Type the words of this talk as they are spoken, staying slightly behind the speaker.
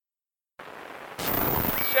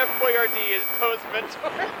Chef Boyardee is Poe's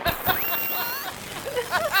mentor.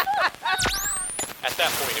 At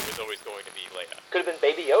that point, it was always going to be Leia. Could have been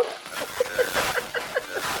Baby Yoda.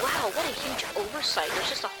 Wow, what a huge oversight. There's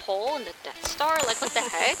just a hole in the Death Star. Like, what the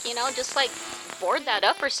heck? You know, just like board that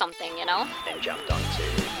up or something, you know? Then jumped onto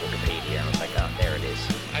Wikipedia and was like, oh, there it is.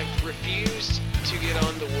 I've refused to get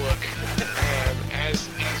on the Wook, as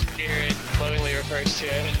Jared lovingly refers to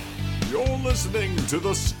it. You're listening to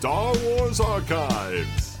the Star Wars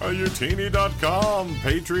Archives, a Youtini.com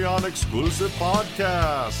Patreon exclusive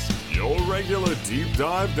podcast. Your regular deep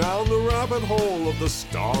dive down the rabbit hole of the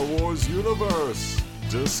Star Wars universe.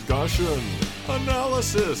 Discussion,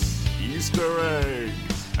 analysis, Easter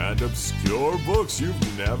eggs, and obscure books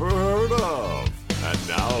you've never heard of. And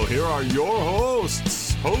now here are your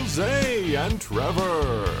hosts, Jose and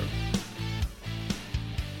Trevor.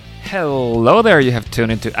 Hello there, you have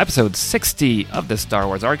tuned into episode 60 of the Star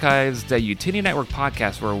Wars Archives, the Youtini Network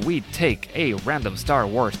podcast where we take a random Star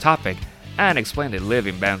Wars topic and explain the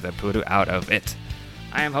living Banza Poodoo out of it.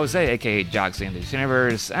 I am Jose, aka Joxy in this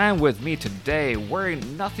universe, and with me today,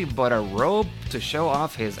 wearing nothing but a robe to show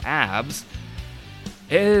off his abs,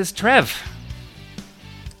 is Trev.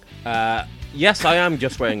 Yes, I am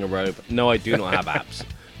just wearing a robe. No, I do not have abs.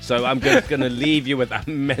 So I'm just going to leave you with that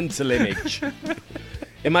mental image.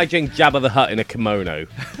 Imagine Jabba the Hutt in a kimono.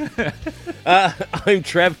 I'm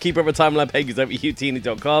Trev, keeper of a timeline pages over at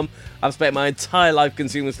Youtini.com. I've spent my entire life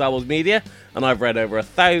consuming Star Wars media, and I've read over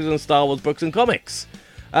 1,000 Star Wars books and comics.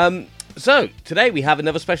 So, today we have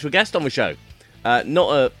another special guest on the show. Not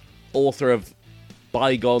an author of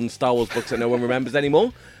bygone Star Wars books that no one remembers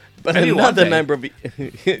anymore, but maybe another member of...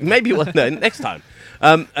 maybe one day, next time.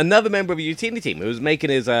 Another member of the Youtini team who was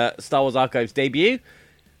making his Star Wars Archives debut.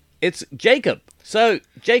 It's Jacob. So,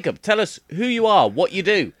 Jacob, tell us who you are, what you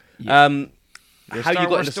do, how you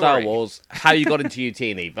got into Star Wars, how you got into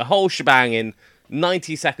Youtini, the whole shebang in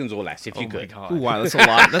 90 seconds or less, if you could. Ooh, wow, that's a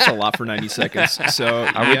lot. That's a lot for 90 seconds. So,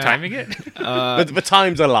 Are we timing it? The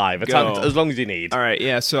time's alive, as long as you need. All right,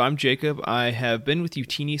 yeah, so I'm Jacob. I have been with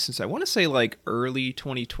Youtini since I want to say like early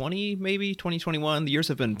 2020, maybe 2021. The years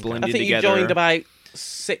have been blended I think together. you joined about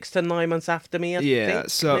 6 to 9 months after me, I think,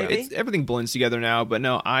 so maybe? everything blends together now. But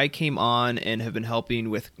no, I came on and have been helping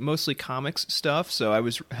with mostly comics stuff. So I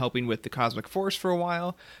was helping with the Cosmic Force for a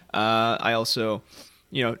while. I also,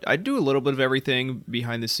 I do a little bit of everything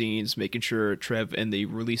behind the scenes, making sure Trev and the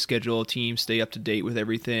release schedule team stay up to date with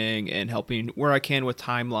everything and helping where I can with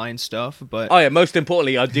timeline stuff. But oh yeah, most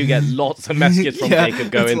importantly, I do get lots of messages from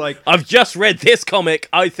Jacob going, like, I've just read this comic,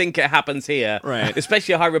 I think it happens here. Right.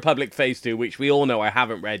 Especially High Republic Phase 2, which we all know I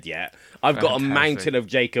haven't read yet. I've got a mountain of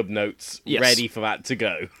Jacob notes ready for that to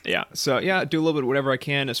go. Yeah, so yeah, do a little bit of whatever I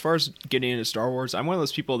can. As far as getting into Star Wars, I'm one of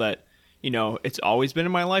those people that, it's always been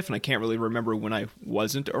in my life, and I can't really remember when I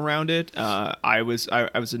wasn't around it. I was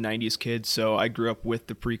a 90s kid, so I grew up with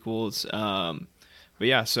the prequels. But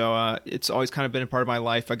yeah, so it's always kind of been a part of my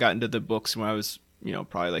life. I got into the books when I was,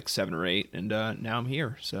 probably like 7 or 8, and now I'm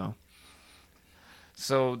here, so.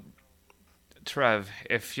 So, Trev,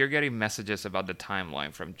 if you're getting messages about the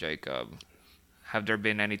timeline from Jacob, have there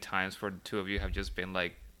been any times where the two of you have just been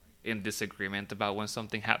like in disagreement about when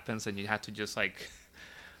something happens and you had to just like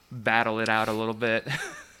battle it out a little bit?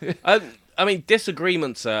 I mean,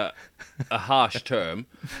 disagreement's a harsh term.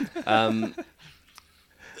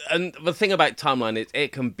 And the thing about timeline is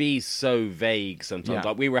it can be so vague sometimes. Yeah.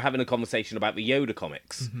 Like we were having a conversation about the Yoda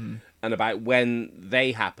comics and about when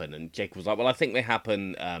they happen. And Jake was like, well, I think they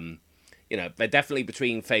happen, they're definitely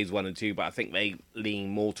between phase 1 and 2, but I think they lean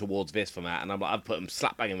more towards this from that. And I'm like, I've put them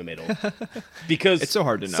slap bang in the middle. Because it's so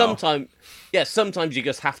hard to know. Sometimes you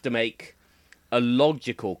just have to make a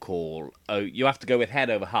logical call. You have to go with head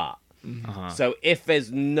over heart. So if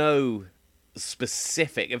there's nothing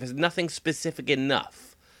specific enough,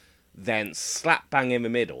 then slap bang in the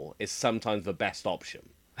middle is sometimes the best option.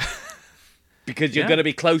 Because you're going to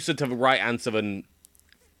be closer to the right answer than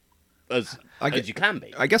as you can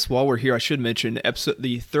be. I guess while we're here, I should mention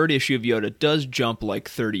the third issue of Yoda does jump like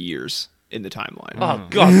 30 years in the timeline. Oh,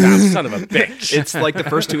 goddamn son of a bitch. It's like the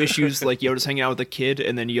first 2 issues, like Yoda's hanging out with a kid,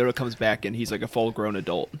 and then Yoda comes back and he's like a full-grown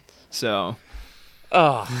adult. So...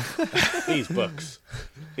 Oh, these books,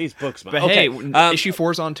 man. But okay, hey, issue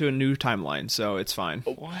 4's on to a new timeline, so it's fine.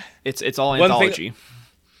 What? It's all anthology.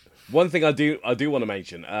 One thing I do want to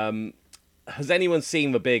mention. Has anyone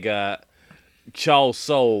seen the big Charles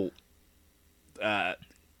Soule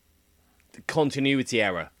continuity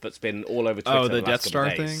error that's been all over Twitter? Oh, the last Death Star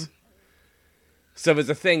couple of days? thing? So there's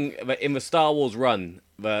a thing that in the Star Wars run,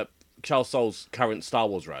 the Charles Soule's current Star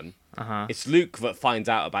Wars run, it's Luke that finds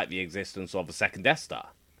out about the existence of a second Death Star.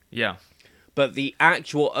 Yeah. but the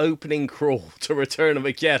actual opening crawl to Return of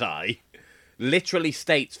a Jedi literally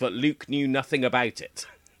states that Luke knew nothing about it.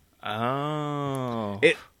 Oh.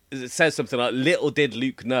 It says something like, little did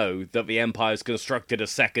Luke know that the Empire's constructed a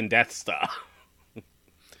second Death Star.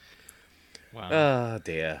 Wow. Oh,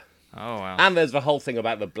 dear. Oh, wow. And there's the whole thing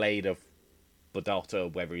about the blade of the Doctor,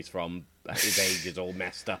 whether he's from, his age is all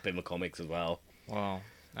messed up in the comics as well. Well,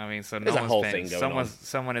 I mean, so There's no a one's whole paying, thing going on.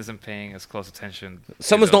 someone isn't paying as close attention. to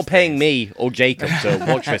Someone's those not paying things. me or Jacob to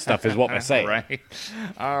watch this stuff, is what they're saying. Right.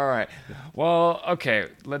 All right. Well, okay.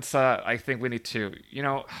 Let's. I think we need to.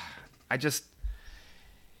 I just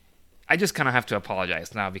kind of have to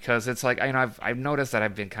apologize now because it's like I've noticed that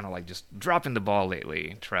I've been kind of like just dropping the ball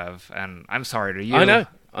lately, Trev, and I'm sorry to you. I know.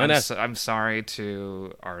 I'm sorry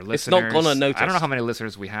to our listeners. It's not gonna notice. I don't know how many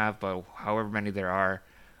listeners we have, but however many there are,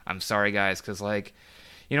 I'm sorry, guys, because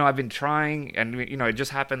I've been trying, and it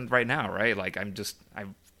just happened right now, right? Like I'm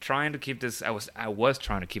trying to keep this. I was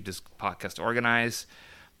trying to keep this podcast organized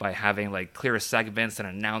by having like clear segments and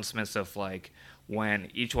announcements of like when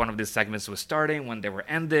each one of these segments was starting, when they were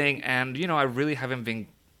ending, and I really haven't been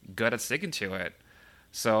good at sticking to it.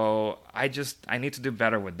 So I need to do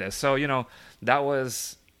better with this. So that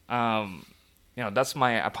was that's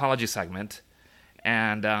my apology segment,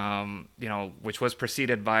 and which was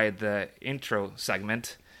preceded by the intro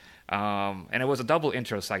segment. And it was a double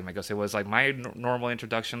intro segment because it was like my normal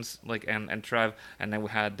introductions, like and Trev, and then we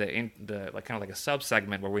had the like kind of like a sub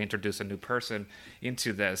segment where we introduced a new person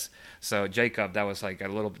into this. So Jacob, that was like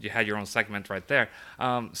you had your own segment right there.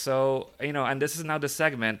 And this is now the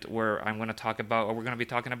segment where I'm going to talk about, or we're going to be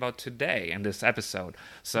talking about today in this episode.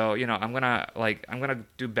 So I'm gonna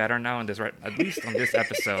do better now in this, right, at least on this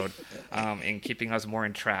episode, in keeping us more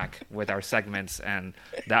in track with our segments, and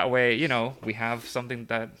that way we have something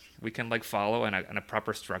that we can like follow and a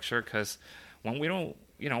proper structure, because when we don't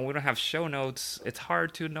have show notes, it's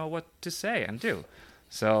hard to know what to say and do.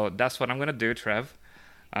 So that's what I'm gonna do, Trev,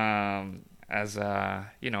 because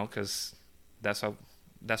that's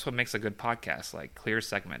what makes a good podcast, like clear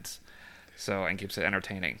segments, and keeps it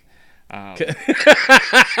entertaining. That's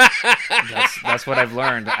what I've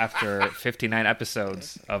learned after 59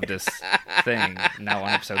 episodes of this thing, now on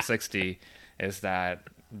episode 60, is that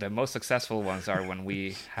the most successful ones are when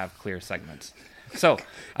we have clear segments. So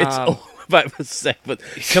it's all about the segment.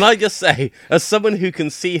 Can I just say, as someone who can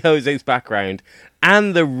see Jose's background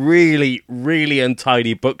and the really, really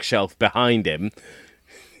untidy bookshelf behind him,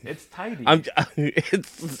 it's tidy.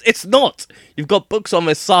 It's not. You've got books on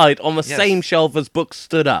the side on the same shelf as books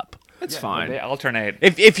stood up. That's fine. They alternate.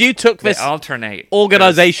 If you took this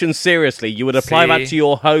organization seriously, you would apply that to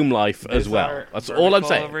your home life as well. That's all I'm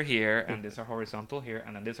saying. Over here, and these are horizontal here,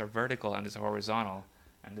 and then these are vertical, and these are horizontal,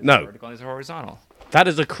 and this is vertical, and these are horizontal. That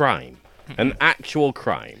is a crime, an actual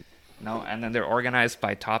crime. No, and then they're organized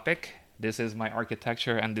by topic. This is my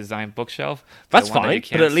architecture and design bookshelf. That's fine,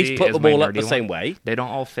 but at least put them all up the same way. They don't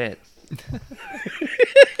all fit.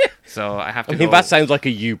 So I have to. That sounds like a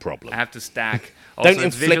you problem. I have to stack. Also, Don't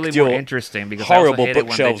it's inflict visually your more interesting because horrible I also hate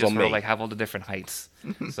bookshelves it when they on me. have all the different heights.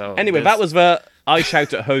 So anyway, that was the I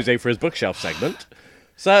shout at Jose for his bookshelf segment.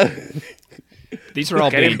 So these are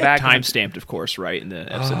all being time-stamped, of course, right? In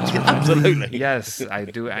the episode. Absolutely. Yes, I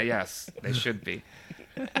do. Yes, they should be.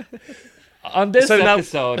 On this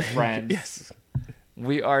episode, friends,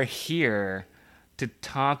 we are here to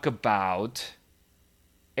talk about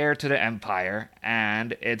Heir to the Empire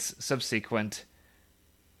and its subsequent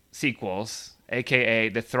sequels, aka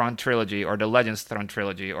the Thrawn Trilogy, or the Legends Thrawn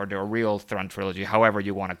Trilogy, or the real Thrawn Trilogy, however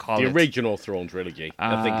you want to call it. The original Thrawn Trilogy,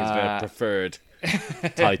 I think, is their preferred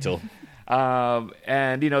title.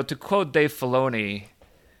 And, to quote Dave Filoni,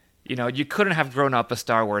 you couldn't have grown up a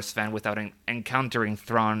Star Wars fan without encountering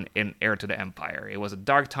Thrawn in Heir to the Empire. It was a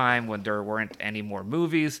dark time when there weren't any more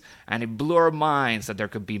movies, and it blew our minds that there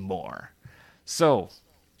could be more. So,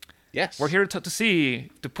 yes, we're here to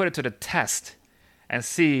put it to the test and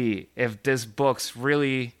see if these books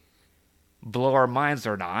really blow our minds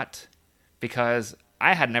or not, because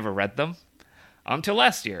I had never read them until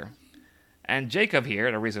last year. And Jacob here,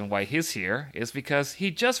 the reason why he's here is because he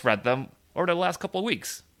just read them over the last couple of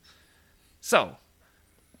weeks. So,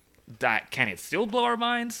 can it still blow our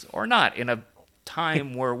minds or not in a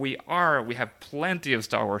time where we have plenty of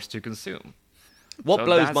Star Wars to consume? What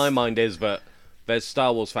blows my mind is that there's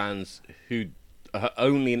Star Wars fans who've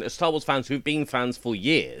been fans for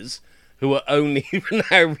years who are only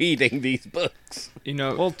now reading these books.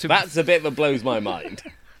 That's a bit that blows my mind.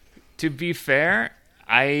 To be fair,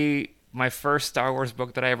 my first Star Wars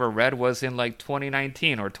book that I ever read was in like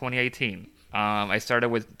 2019 or 2018. I started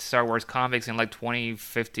with Star Wars comics in like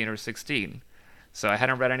 2015 or 16. So I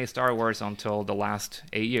hadn't read any Star Wars until the last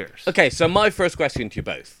 8 years. Okay, so my first question to you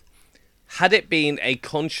both. Had it been a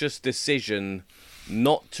conscious decision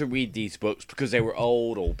not to read these books because they were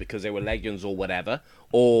old or because they were legends or whatever,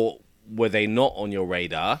 or were they not on your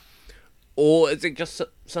radar, or is it just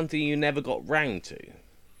something you never got round to?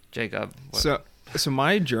 Jacob. So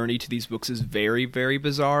my journey to these books is very, very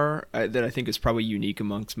bizarre. That I think is probably unique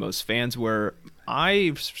amongst most fans. Where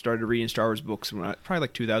I started reading Star Wars books when probably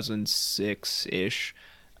like 2006-ish.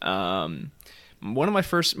 One of my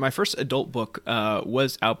first adult book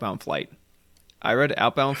was Outbound Flight. I read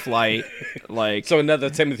Outbound Flight like So another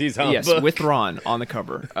Timothy Zahn yes, book. with Thrawn on the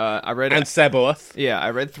cover. I read And Seboth. Yeah, I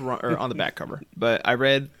read Thrawn or on the back cover, but I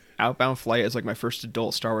read Outbound Flight as like my first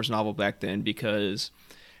adult Star Wars novel back then because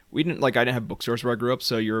I didn't have bookstores where I grew up,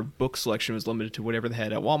 so your book selection was limited to whatever they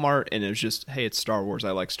had at Walmart, and it was just, hey, it's Star Wars.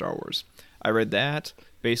 I like Star Wars. I read that.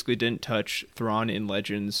 Basically, didn't touch Thrawn in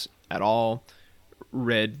Legends at all.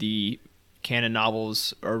 Read the canon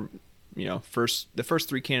novels, or the first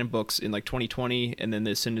 3 canon books in like 2020, and then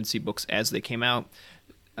the Ascendancy books as they came out.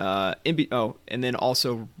 And then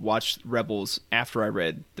also watched Rebels after I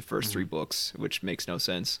read the first 3 books, which makes no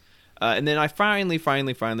sense. And then I finally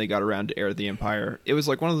got around to Heir of the Empire. It was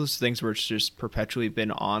like one of those things where it's just perpetually been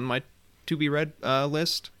on my to-be-read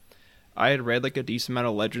list. I had read like a decent amount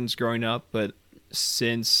of Legends growing up, but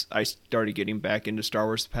since I started getting back into Star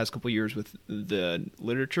Wars the past couple years with the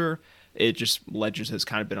literature, Legends has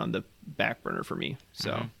kind of been on the back burner for me.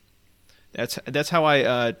 So that's how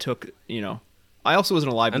I took, I also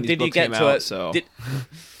wasn't alive when these books came out, so...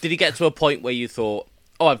 Did you get to a point where you thought,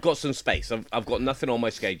 oh, I've got some space. I've got nothing on my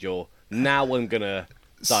schedule. Now I'm gonna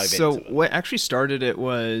dive into it. So what actually started it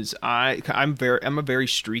was I'm a very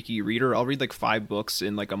streaky reader. I'll read like 5 books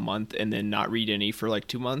in like a month and then not read any for like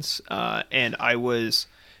 2 months. And I was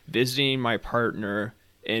visiting my partner,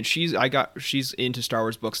 and she's into Star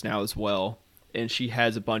Wars books now as well. And she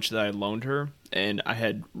has a bunch that I loaned her, and I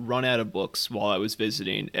had run out of books while I was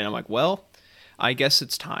visiting. And I'm like, well, I guess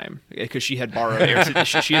it's time, because she had borrowed Heir to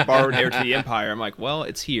the Empire. I'm like, well,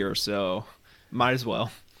 it's here, so might as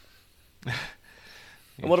well.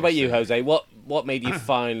 And what about you, Jose? What made you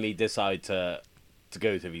finally decide to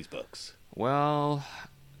go to these books? Well,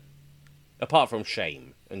 apart from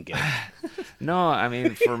shame and guilt. No, I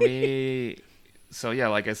mean, for me, so yeah,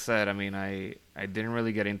 like I said, I mean, I didn't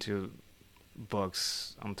really get into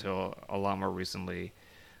books until a lot more recently.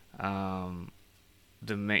 I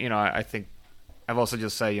think I've also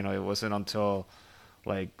just said, it wasn't until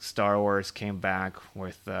like Star Wars came back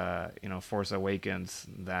with Force Awakens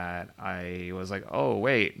that I was like, oh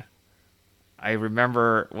wait, I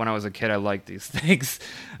remember when I was a kid I liked these things,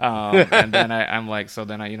 and then I'm like, so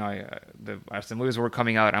then as the movies were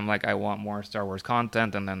coming out, I'm like, I want more Star Wars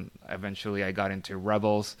content, and then eventually I got into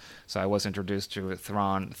Rebels, so I was introduced to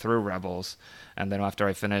Thrawn through Rebels, and then after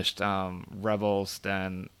I finished Rebels,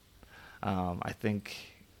 then I think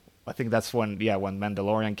that's when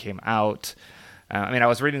Mandalorian came out. I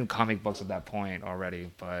was reading comic books at that point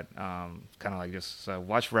already, but kind of like just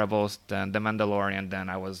watched Rebels, then The Mandalorian, then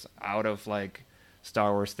I was out of like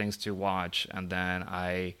Star Wars things to watch, and then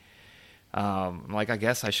I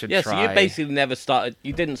guess I should try. So you basically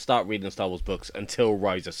you didn't start reading Star Wars books until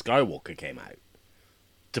Rise of Skywalker came out.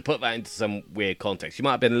 To put that into some weird context, you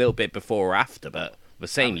might have been a little bit before or after, but the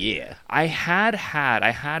same year. I had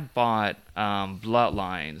bought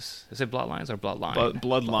Bloodlines. Is it Bloodlines or Bloodline?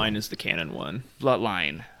 Bloodline is the canon one.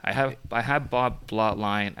 Bloodline. I had bought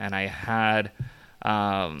Bloodline, and I had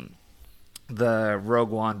the Rogue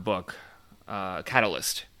One book,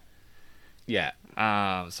 Catalyst. Yeah.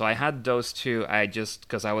 So I had those two.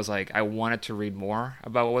 Because I was like, I wanted to read more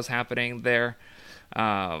about what was happening there,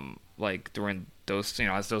 like during those,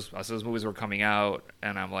 as those movies were coming out,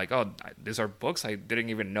 and I'm like, oh, these are books. I didn't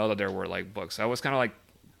even know that there were like books. I was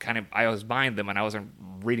I was buying them and I wasn't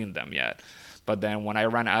reading them yet. But then when I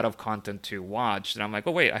ran out of content to watch, then I'm like,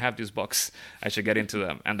 oh wait, I have these books. I should get into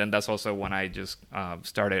them. And then that's also when I just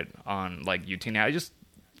started on like Utini. I just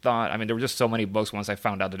thought, there were just so many books once I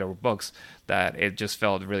found out that there were books that it just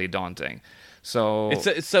felt really daunting. So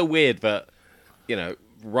it's so weird, but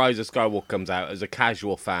Rise of Skywalker comes out as a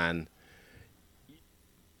casual fan.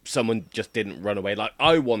 Someone just didn't run away. Like,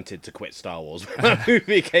 I wanted to quit Star Wars when that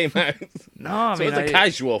movie came out. No, so as a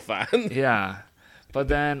casual fan. Yeah. But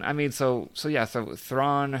then, so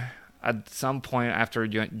Thrawn, at some point after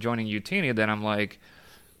joining Utini, then I'm like,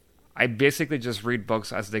 I basically just read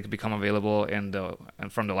books as they become available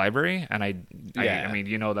from the library. And I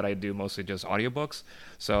that I do mostly just audiobooks.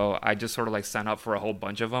 So I just sort of like sign up for a whole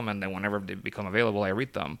bunch of them. And then whenever they become available, I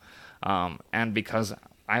read them. And because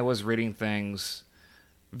I was reading things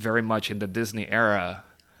very much in the Disney era,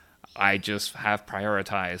 I just have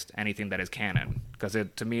prioritized anything that is canon, because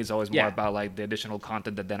to me it's always more about like the additional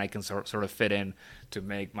content that then I can sort of fit in to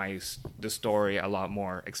make the story a lot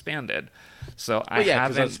more expanded. So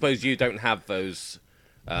because I suppose you don't have those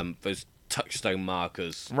touchstone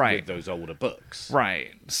markers with those older books,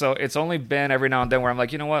 right? So it's only been every now and then where I'm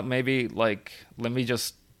like, you know what, maybe like let me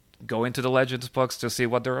just go into the Legends books to see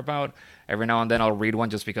what they're about. Every now and then I'll read one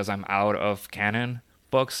just because I'm out of canon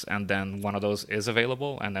books, and then one of those is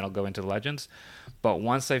available, and then I'll go into Legends. But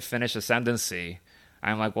once I finish Ascendancy,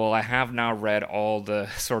 I'm like, well, I have now read all the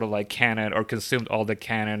sort of like canon, or consumed all the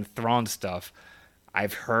canon Thrawn stuff.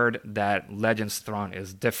 I've heard that Legends Thrawn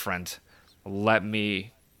is different. Let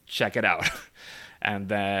me check it out. And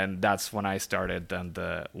then that's when I started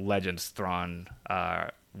the Legends Thrawn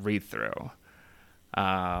read through.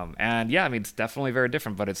 And yeah, I mean, it's definitely very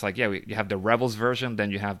different, but it's like, you have the Rebels version,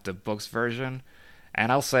 then you have the books version. And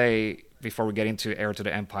I'll say, before we get into Heir to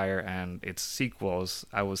the Empire and its sequels,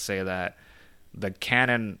 I will say that the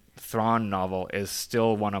canon Thrawn novel is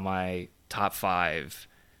still one of my top 5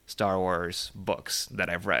 Star Wars books that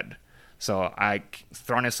I've read. So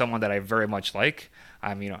Thrawn is someone that I very much like.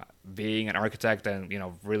 I'm, being an architect and,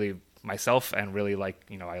 really myself, and really like,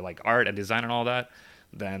 I like art and design and all that.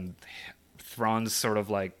 Then Thrawn's sort of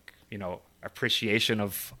like, appreciation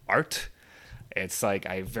of art, it's like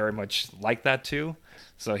I very much like that too.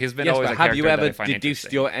 So he's been always a character. Have you ever that I find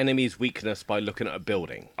deduced your enemy's weakness by looking at a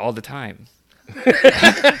building? All the time.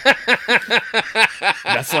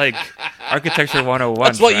 That's like architecture 101.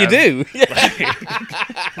 That's what you do.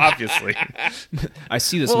 Obviously. I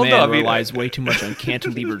see this man relies way too much on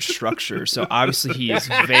cantilevered structure, so obviously he is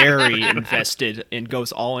very invested and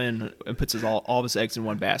goes all in and puts all of his eggs in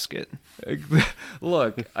one basket.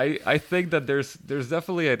 Look, I think that there's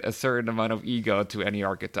definitely a certain amount of ego to any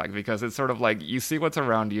architect, because it's sort of like you see what's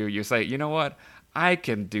around you, you say, you know what? I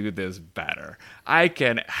can do this better. I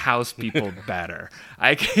can house people better.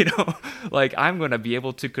 I'm going to be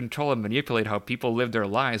able to control and manipulate how people live their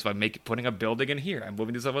lives by putting a building in here and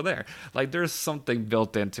moving this over there. Like, there's something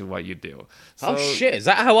built into what you do. So, oh, shit. Is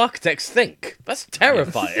that how architects think? That's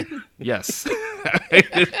terrifying. Yes.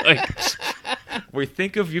 We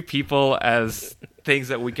think of you people as things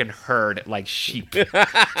that we can herd like sheep,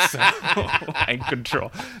 and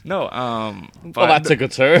control. No, well, that's a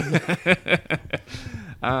good term.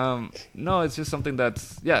 No, it's just something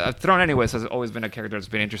that's Thrawn anyways has always been a character that's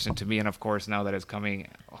been interesting to me, and of course now that it's coming,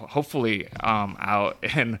 hopefully out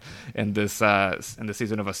in the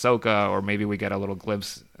season of Ahsoka, or maybe we get a little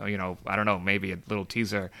glimpse, I don't know, maybe a little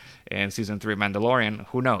teaser in season 3 of Mandalorian.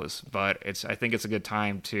 Who knows? But I think it's a good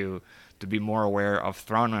time to be more aware of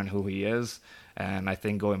Thrawn and who he is. And I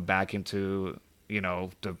think going back into,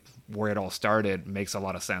 where it all started makes a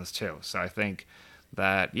lot of sense too. So I think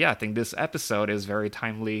that, I think this episode is very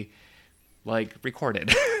timely,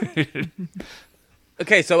 recorded.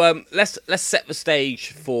 Okay, so let's set the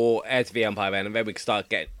stage for Heir to the Empire then, and then we can start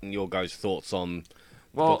getting your guys' thoughts on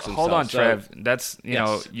books and hold on, stuff. Trev. That's,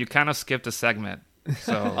 you kind of skipped a segment.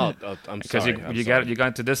 So I'm sorry. Because you got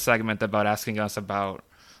into this segment about asking us about,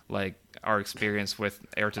 our experience with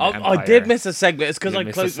Heir to the Empire. I did miss a segment. It's because I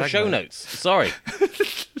closed the show notes. Sorry.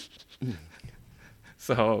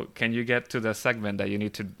 So, can you get to the segment that you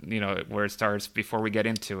need to, where it starts before we get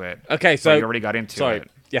into it? Okay, so you already got into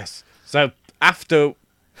it. Yes. So after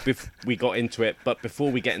we got into it, but before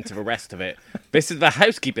we get into the rest of it, this is the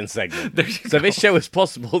housekeeping segment. So this show is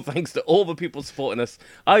possible thanks to all the people supporting us,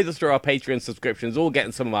 either through our Patreon subscriptions or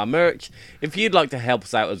getting some of our merch. If you'd like to help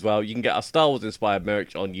us out as well, you can get our Star Wars inspired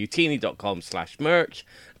merch on utini.com/merch,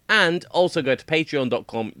 and also go to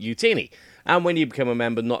patreon.com/utini. And when you become a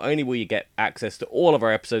member, not only will you get access to all of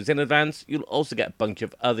our episodes in advance, you'll also get a bunch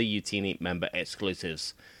of other Utini member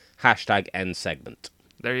exclusives. #end segment.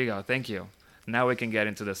 There you go. Thank you. Now we can get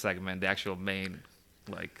into the segment, the actual main,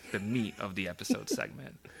 the meat of the episode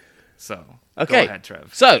segment. So, okay. Go ahead,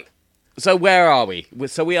 Trev. So where are we?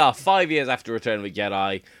 So we are 5 years after Return of the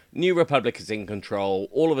Jedi. New Republic is in control.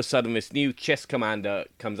 All of a sudden, this new Chiss commander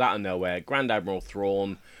comes out of nowhere. Grand Admiral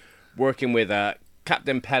Thrawn, working with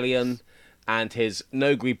Captain Pelion and his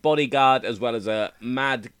Nogri bodyguard, as well as a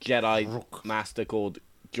mad Jedi master called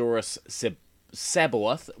Joruus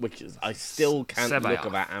C'baoth, which is, I still can't look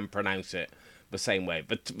at that and pronounce it the same way.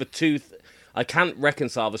 But the tooth, I can't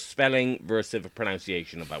reconcile the spelling versus the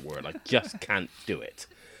pronunciation of that word. I just can't do it.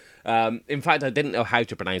 In fact, I didn't know how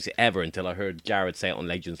to pronounce it ever until I heard Jared say it on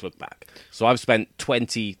Legends Look Back. So I've spent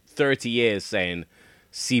 20, 30 years saying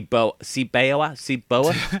Ciboa.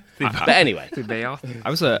 But anyway, Ciboa. I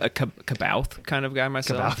was a Kabouth kind of guy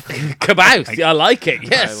myself. Kabouth. I like it.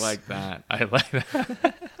 Yes, I like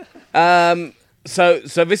that. So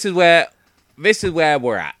this is where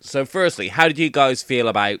we're at. So firstly, how did you guys feel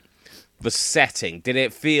about the setting? Did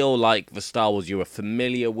it feel like the Star Wars you were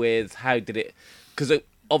familiar with? How did it? Because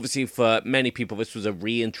obviously for many people this was a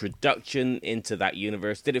reintroduction into that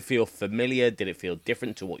universe. Did it feel familiar? Did it feel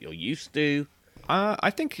different to what you're used to? I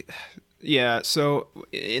think, yeah. So,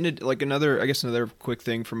 another quick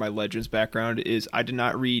thing from my Legends background is I did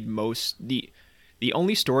not read the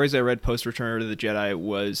only stories I read post Return of the Jedi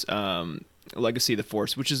was Legacy of the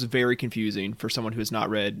Force, which is very confusing for someone who has not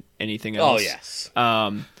read anything else. Oh yes.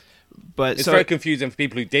 But it's very confusing for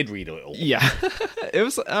people who did read it all. Yeah, it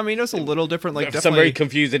was. I mean, it was a little different. Like some very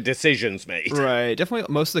confusing decisions made. Right.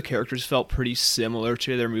 Definitely, most of the characters felt pretty similar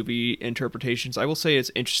to their movie interpretations. I will say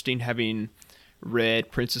it's interesting having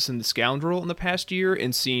read Princess and the Scoundrel in the past year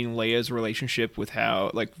and seeing Leia's relationship with how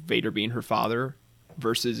like Vader being her father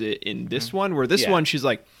versus it in this one, where this one she's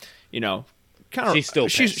like, kind of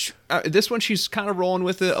this one she's kind of rolling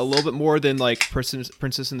with it a little bit more than like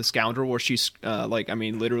Princess and the Scoundrel, where she's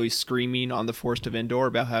literally screaming on the Forest of Endor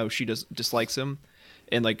about how she dislikes him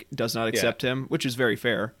and like does not accept him, which is very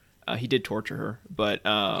fair. He did torture her, but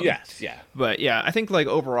But yeah, I think like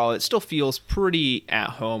overall it still feels pretty at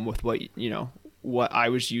home with what I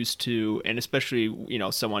was used to, and especially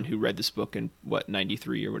someone who read this book in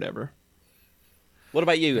 93 or whatever. What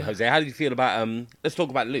about you, Jose? How did you feel about let's talk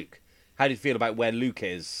about Luke. How do you feel about where Luke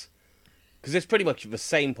is? Because it's pretty much the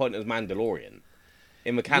same point as Mandalorian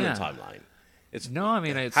in the canon timeline.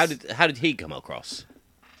 How did he come across?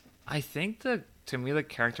 I think to me the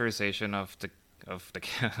characterization of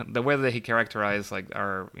the way that he characterized like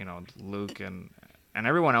our Luke and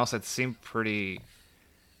everyone else, it seemed pretty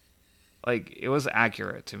like it was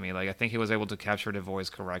accurate to me. Like I think he was able to capture the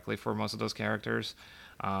voice correctly for most of those characters.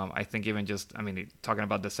 I think even just talking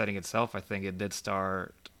about the setting itself, I think it did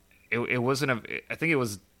start. It wasn't I think it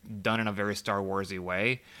was done in a very Star Warsy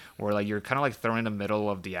way, where like you're kind of like thrown in the middle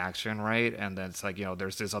of the action, right? And then it's like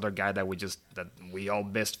there's this other guy that we all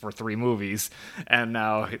missed for 3 movies, and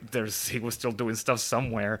now he was still doing stuff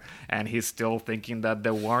somewhere, and he's still thinking that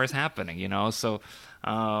the war is happening, So,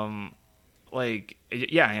 again,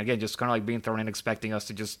 just kind of like being thrown in, expecting us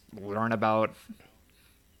to just learn about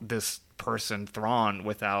this person Thrawn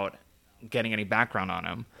without getting any background on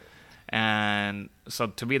him. And so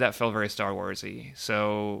to me that felt very Star Warsy.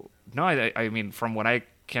 So no, I mean from what I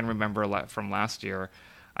can remember from last year,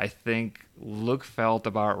 I think Luke felt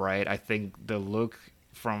about right. I think the Luke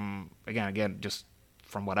from again just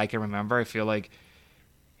from what I can remember, I feel like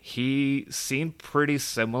he seemed pretty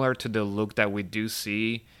similar to the Luke that we do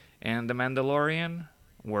see in The Mandalorian,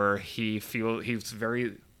 where he's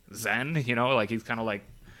very zen, like he's kind of like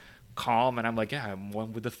calm, and I'm like, yeah, I'm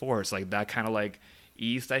one with the Force, like that kind of like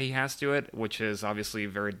ease that he has to it, which is obviously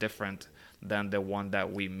very different than the one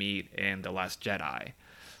that we meet in The Last Jedi.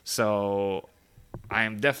 So I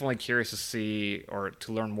am definitely curious to see or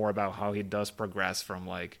to learn more about how he does progress from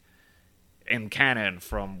like in canon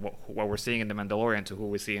from what we're seeing in The Mandalorian to who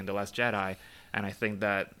we see in The Last Jedi. And I think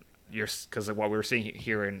that because of what we're seeing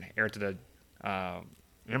here in Heir to the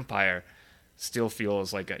Empire still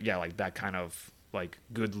feels like like that kind of like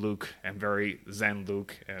good Luke and very zen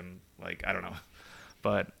Luke, and like I don't know.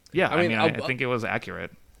 But yeah, I think it was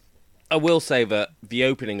accurate. I will say that the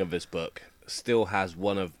opening of this book still has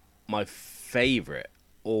one of my favorite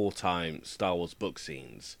all-time Star Wars book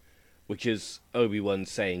scenes, which is Obi-Wan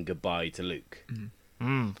saying goodbye to Luke.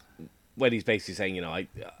 Mm-hmm. When he's basically saying, I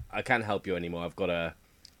can't help you anymore. I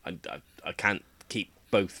can't keep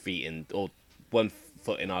both feet in, or one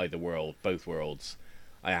foot in either world, both worlds.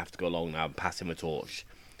 I have to go along now and pass him a torch.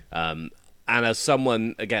 And as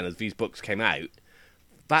someone, again, as these books came out,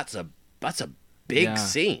 that's a big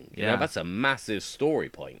scene. That's a massive story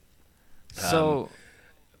point. So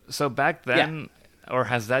back then, or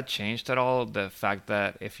has that changed at all? The fact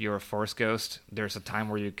that if you're a Force ghost, there's a time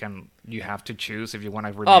where you have to choose if you want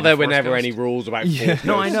to remain. Oh, there were never any rules about Force ghosts.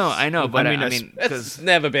 No, I know, but I mean, it's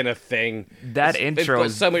never been a thing. That intro, they've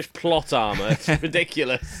got so much plot armor, it's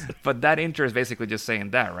ridiculous. But that intro is basically just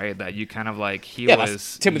saying that, right? That you kind of like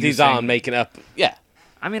was Timothy Zahn making up. Yeah.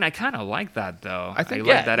 I mean, I kind of like that though. I think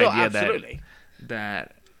that idea absolutely.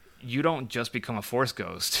 that you don't just become a Force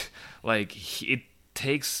ghost. Like it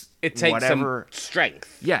takes whatever some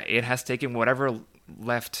strength. Yeah, it has taken whatever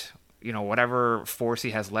left, whatever force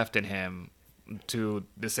he has left in him to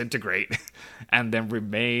disintegrate and then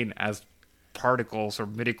remain as particles or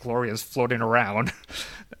midichlorians floating around.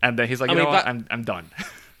 And then he's like, I'm done.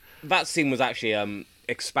 That scene was actually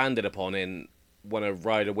expanded upon in one of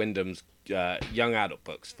Ryder Wyndham's young adult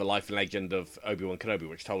books, The Life and Legend of Obi-Wan Kenobi,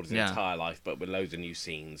 which told his entire life, but with loads of new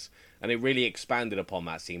scenes. And it really expanded upon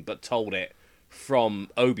that scene, but told it from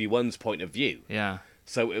Obi-Wan's point of view. Yeah.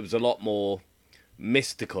 So it was a lot more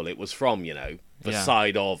mystical. It was from, the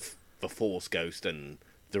side of the Force Ghost and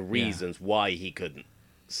the reasons why he couldn't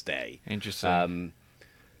stay. Interesting.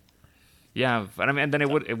 Yeah, but I mean, and then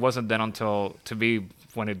it wasn't then until, to be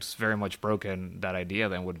when it's very much broken, that idea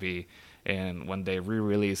then would be when they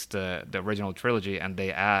re-released the original trilogy and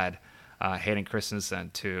they add Hayden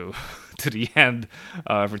Christensen to the end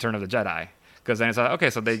of Return of the Jedi, because then it's like, okay,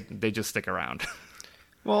 so they just stick around.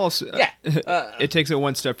 Well, also, it takes it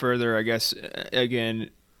one step further, I guess.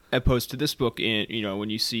 Again, opposed to this book, when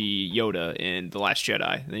you see Yoda in The Last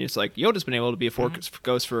Jedi, then it's like Yoda's been able to be a Force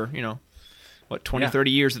Ghost for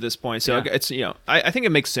 30 years at this point. So it's I think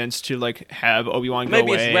it makes sense to like have Obi-Wan go away.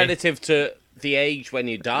 Maybe it's relative to the age when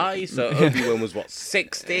you die. So Obi-Wan was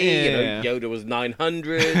 60. Yoda was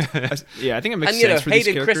 900. I think it makes sense for these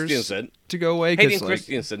characters to go away. Hayden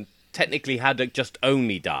Christensen technically had just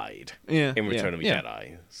only died in Return of the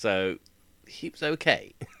Jedi, so he was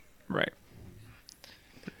okay. Right.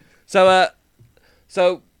 So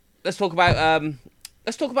let's talk about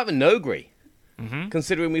the Nogri. Mm-hmm.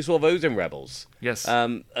 Considering we saw those in Rebels, yes,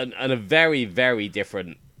 and a very, very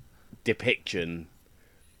different depiction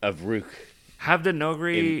of Rook. Have the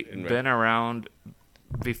Nogri been around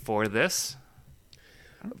before this?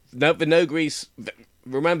 No, the Nogris.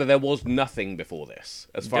 Remember, there was nothing before this.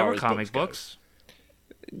 As far as comic books.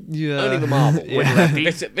 Yeah, only the Marvel.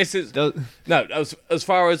 This is no. As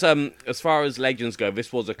far as Legends go,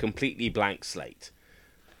 this was a completely blank slate.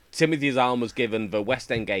 Timothy Zahn was given the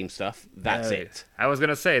West End game stuff. That's it. I was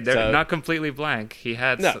gonna say they're not completely blank. He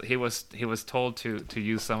was told to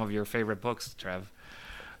use some of your favorite books, Trev.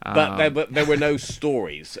 But there were no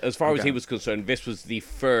stories. As far as he was concerned, this was the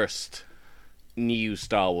first new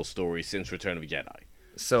Star Wars story since Return of the Jedi.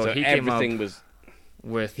 So he everything came up was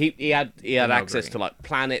with he had access to like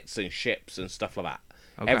planets and ships and stuff like that.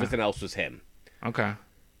 Okay. Everything else was him. Okay.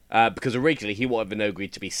 Because originally he wanted the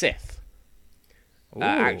Nogri to be Sith.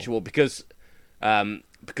 Because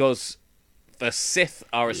the Sith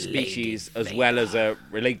are a species as well as a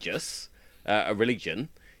religion.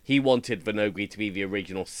 He wanted the Nogri to be the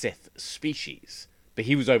original Sith species, but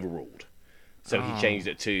he was overruled, so he changed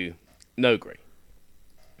it to Nogri.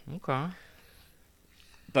 Okay.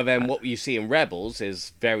 But then what you see in Rebels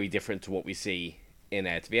is very different to what we see in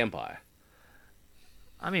Heir to the Empire.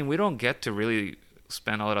 I mean, we don't get to really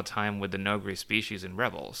spend a lot of time with the Nogri species in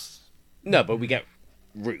Rebels. No, but we get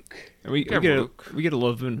Rook. We get a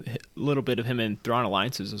little bit of him in Thrawn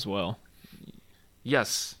Alliances as well.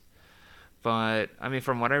 Yes, but I mean,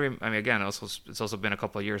 from what I mean, again, it's also been a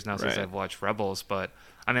couple of years now since I've watched Rebels. But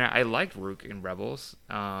I mean, I liked Rook in Rebels,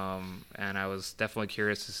 and I was definitely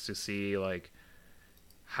curious to see like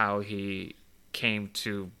how he came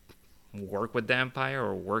to work with the Empire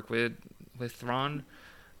or work with Thrawn,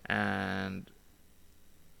 and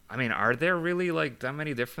I mean, are there really like that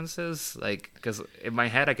many differences? Like, because in my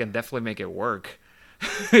head, I can definitely make it work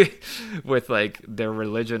with like their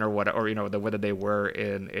religion or the way that they were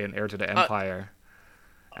in Heir to the Empire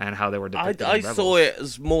and how they were depicted. I saw it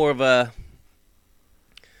as more of a.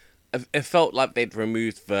 It felt like they'd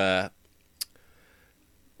removed the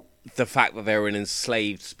fact that they were an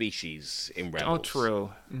enslaved species in Rebels. Oh,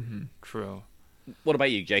 true. Mm-hmm. True. What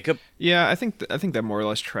about you, Jacob? Yeah, I think that more or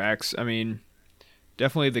less tracks. I mean,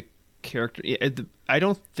 definitely the character. I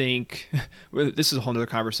don't think this is a whole other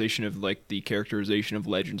conversation of like the characterization of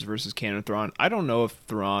Legends versus canon Thrawn. I don't know if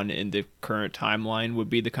Thrawn in the current timeline would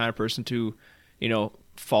be the kind of person to,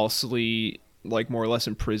 falsely like more or less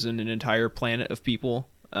imprison an entire planet of people.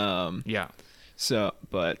 Yeah. So,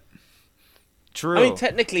 but. True. I mean,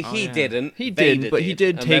 technically, he didn't. He didn't, but he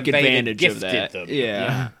did take advantage of that. Them.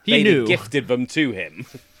 Yeah. He knew. Gifted them to him.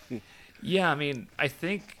 Yeah, I mean, I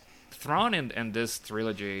think Thrawn in this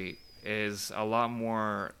trilogy is a lot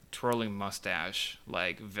more twirling mustache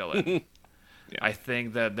like villain. I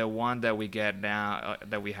think that the one that we get now,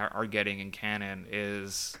 that we are getting in canon,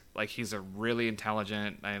 is like he's a really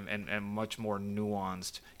intelligent and much more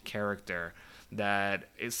nuanced character. That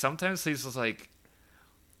is sometimes he's just like.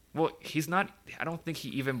 Well, he's not. I don't think he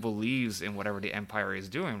even believes in whatever the Empire is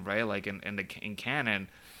doing, right? Like in canon,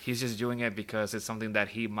 he's just doing it because it's something that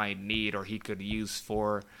he might need or he could use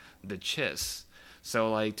for the Chiss.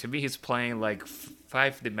 So, like to me, he's playing like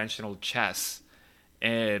 5-dimensional chess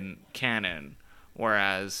in canon,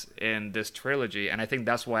 Whereas in this trilogy, and I think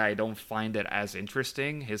that's why I don't find it as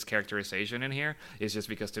interesting, his characterization in here, is just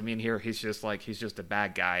because to me in here, he's just a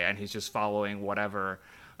bad guy, and he's just following whatever,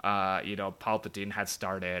 Palpatine had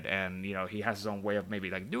started, and, he has his own way of maybe,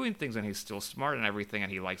 like, doing things, and he's still smart and everything,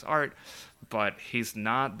 and he likes art, but he's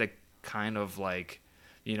not the kind of, like,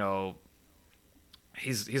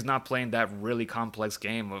 he's not playing that really complex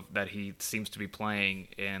game that he seems to be playing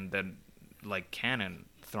in the, like, canon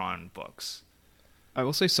Thrawn books. I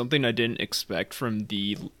will say something I didn't expect from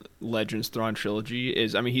the Legends Thrawn trilogy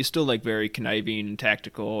is, I mean, he's still like very conniving and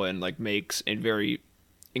tactical and like makes very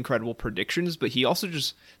incredible predictions, but he also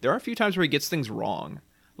there are a few times where he gets things wrong.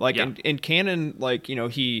 Like in canon, like,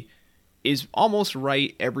 he is almost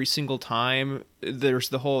right every single time. There's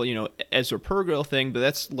the whole, Ezra Purrgil thing, but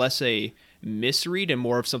that's less a misread and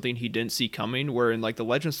more of something he didn't see coming, where in like the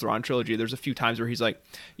Legends Thrawn trilogy, there's a few times where he's like,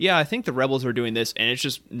 yeah, I think the rebels are doing this, and it's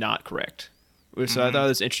just not correct. So I thought it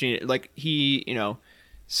was interesting. Like, he,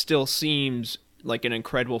 still seems like an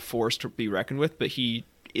incredible force to be reckoned with, but he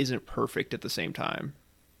isn't perfect at the same time.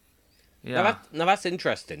 Yeah. Now that's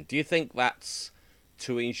interesting. Do you think that's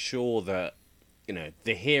to ensure that,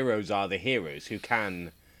 the heroes are the heroes who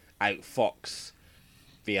can outfox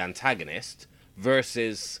the antagonist,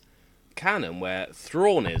 versus canon where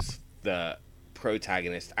Thrawn is the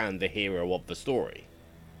protagonist and the hero of the story?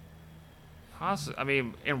 I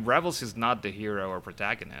mean, in Rebels, he's not the hero or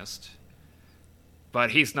protagonist,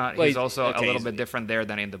 but he's not. Well, he's also a little he's- bit different there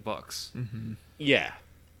than in the books. Mm-hmm. Yeah.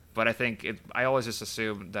 But I think I always just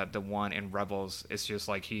assume that the one in Rebels is just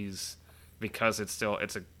like because it's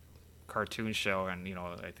a cartoon show, and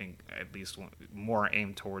I think at least more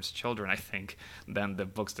aimed towards children, I think, than the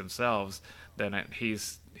books themselves. Then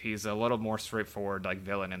he's a little more straightforward, like,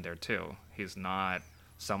 villain in there too. He's not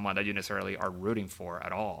someone that you necessarily are rooting for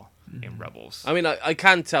at all in Rebels. I mean, I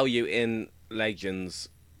can tell you in Legends'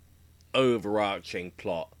 overarching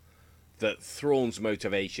plot that Thrawn's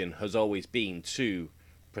motivation has always been to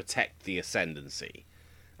protect the Ascendancy.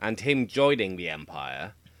 And him joining the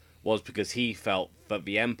Empire was because he felt that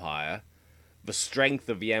the strength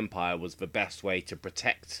of the Empire was the best way to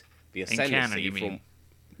protect the Ascendancy canon, you mean?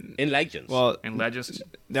 In Legends. Well, In Legends,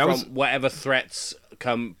 from whatever threats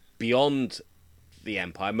come beyond the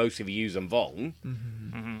Empire, mostly the Yuz and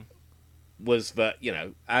Vong, was that,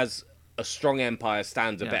 as a strong Empire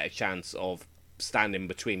stands a better chance of standing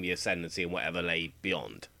between the Ascendancy and whatever lay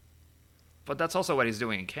beyond. but that's also what he's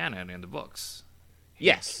doing in canon in the books.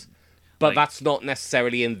 Yes, but like- that's not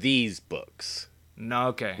necessarily in these books, No,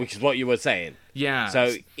 okay. which is what you were saying. Yeah. So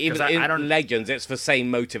 'cause even I don't. in Legends, it's the same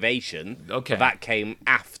motivation. Okay. But that came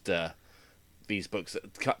after these books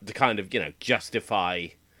to kind of, justify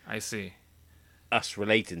I see. us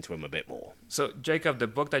relating to him a bit more. So, Jacob, the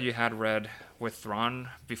book that you had read with Thrawn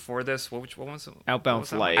before this, what was it? Outbound what was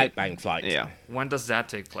that Flight. one? Outbound Flight. Yeah. When does that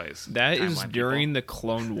take place? That is Timeline during people? the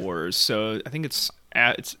Clone Wars, so I think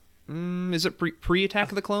is it pre-Attack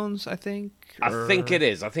of the Clones, I think? I think it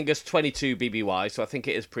is. I think it's 22 BBY, so I think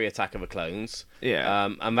it is pre-Attack of the Clones. Yeah.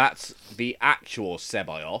 And that's the actual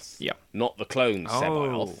Sebaioth, Yep. not the clone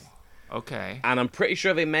Sebaioth. Okay. And I'm pretty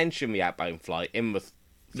sure they mention the Outbound Flight in the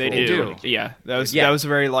They Thrawn do. trilogy. Yeah. That Yeah. was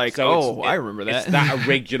very like, So I remember that. It's that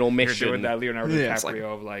original You're mission. doing that Leonardo Yeah, DiCaprio it's like-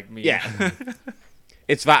 of like me. Yeah.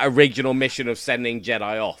 It's that original mission of sending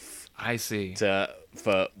Jedi off I see.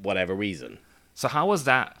 for whatever reason. So how was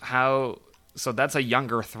that? So that's a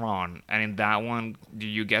younger Thrawn, and in that one, do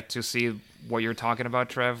you get to see what you're talking about,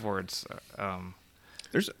 Trev? Or it's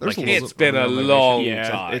There's Like, a little It's been a long yeah,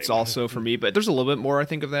 time. it's also for me, but there's a little bit more I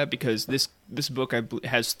think of that because this book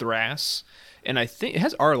has Thras, and I think it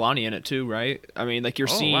has Arlani in it too, right? I mean, like you're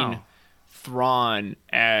seeing wow. Thrawn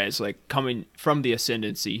as like coming from the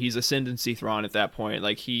Ascendancy. He's Ascendancy Thrawn at that point.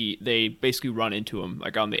 Like they basically run into him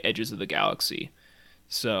like on the edges of the galaxy.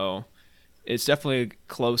 So it's definitely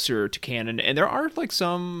closer to canon. And there are like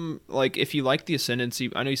some like if you like the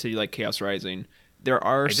Ascendancy, I know you said you like Chaos Rising. There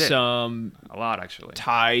are did. some a lot actually.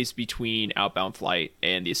 ties between Outbound Flight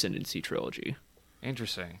and the Ascendancy trilogy.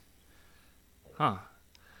 Interesting. Huh.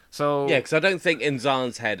 So Yeah, because I don't think in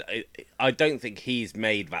Zahn's head, I don't think he's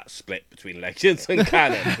made that split between Legends and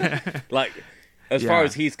canon. Like, as far Yeah.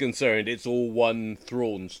 as he's concerned, it's all one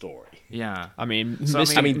Thrawn story. yeah. I mean, So,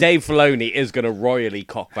 I mean, Dave Filoni is going to royally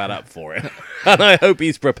cock that up for it, and I hope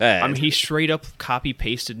he's prepared. I mean, he straight up copy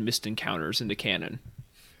pasted Mist Encounters into canon.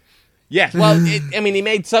 yes, well, he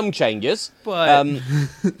made some changes, But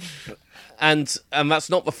and that's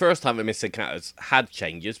not the first time that Mist Encounters had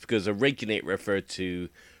changes, because originally it referred to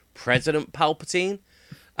President Palpatine,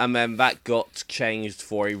 and then that got changed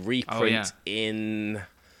for a reprint in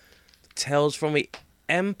Tales from the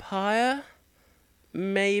Empire.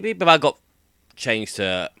 maybe, but I got changed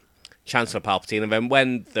to Chancellor Palpatine, and then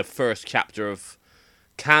when the first chapter of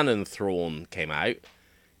Canon Thrawn came out,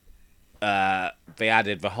 they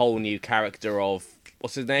added the whole new character of,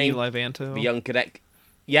 what's his name? Eli Vanto. The young cadet.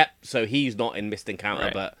 Yep, so he's not in Missed Encounter,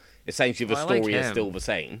 Right. but essentially the Well, I like story is him. still the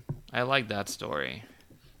same. I like that story.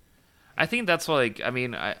 I think that's like, I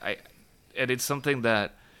mean, and it's something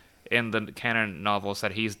that in the canon novels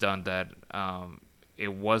that he's done that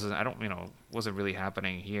it wasn't, wasn't really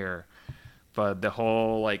happening here. But the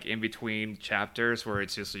whole, like, in between chapters where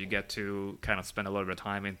it's just you get to kind of spend a little bit of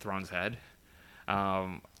time in Thrawn's head.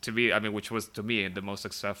 To me, I mean, which was, to me, the most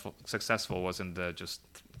successful was in the just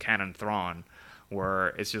canon Thrawn, where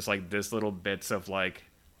it's just like this little bits of, like,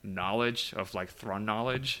 knowledge, of, like, Thrawn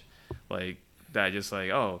knowledge, like, that just like,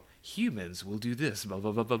 oh, humans will do this, blah,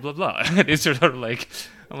 blah, blah, blah, blah, blah. And it's sort of like,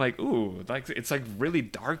 I'm like, ooh, like, it's, like, really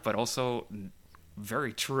dark, but also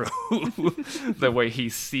very true the way he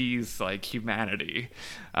sees like humanity,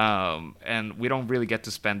 and we don't really get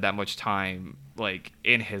to spend that much time like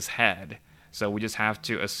in his head, so we just have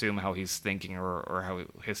to assume how he's thinking or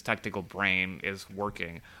how his tactical brain is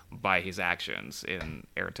working by his actions in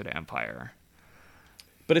Heir to the Empire.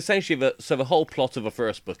 But essentially, the whole plot of the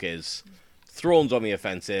first book is Thrawn's on the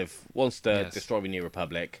offensive, wants to Yes. destroy the New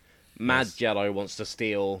Republic. Mad Yes. Jedi wants to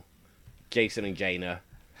steal Jason and Jaina.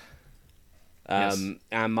 Yes.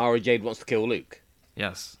 And Mara Jade wants to kill Luke.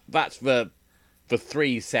 Yes. That's the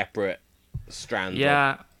three separate strands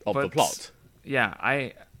Yeah. of the but- plot. Yeah,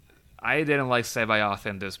 I didn't like Sebayoth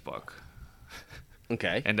in this book.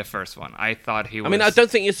 Okay. In the first one, I thought he was. I mean, I don't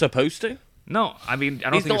think you're supposed to. No, I mean, I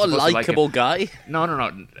don't He's think not you're a supposed to like him. likable guy.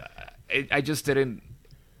 No. I just didn't.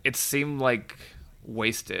 It seemed like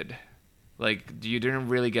wasted. Like you didn't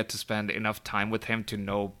really get to spend enough time with him to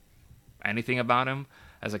know anything about him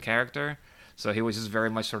as a character. So he was just very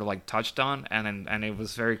much sort of like touched on, and it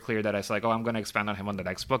was very clear that I was like, oh, I'm going to expand on him on the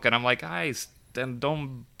next book, and I'm like, guys, then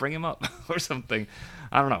don't bring him up or something.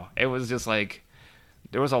 I don't know. It was just like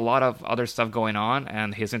there was a lot of other stuff going on,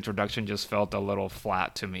 and his introduction just felt a little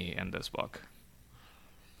flat to me in this book.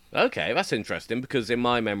 Okay, that's interesting, because in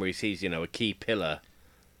my memories, he's, a key pillar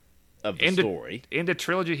of the story. In the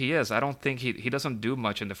trilogy, he is. I don't think he doesn't do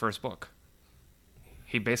much in the first book.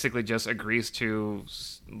 He basically just agrees to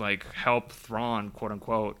like help Thrawn, quote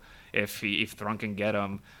unquote, if Thrawn can get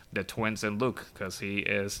him the twins and Luke, because he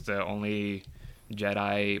is the only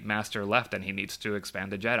Jedi master left, and he needs to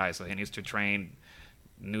expand the Jedi, so he needs to train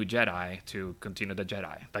new Jedi to continue the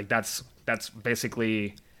Jedi. Like that's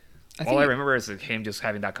basically all I remember is him just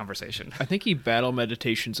having that conversation. I think he battle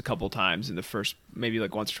meditations a couple times in the first, maybe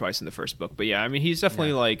like once or twice in the first book. But yeah, I mean, he's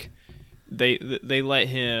definitely like they let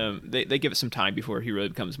him. They give it some time before he really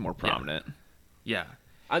becomes more prominent. Yeah,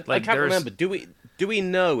 I Like, can't there's- remember. Do we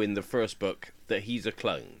know in the first book that he's a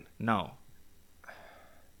clone? no,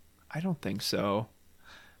 I don't think so.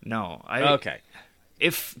 no. Okay.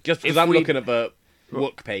 If Just because if I'm we- looking at the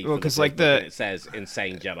book page, well, for the 'cause, first like, book the- and it says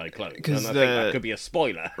Insane Jedi Clone, and I 'cause think that the- could be a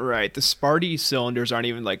spoiler. Right, the Sparty cylinders aren't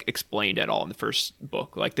even like explained at all in the first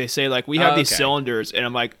book. Like they say, like we have these okay. cylinders, and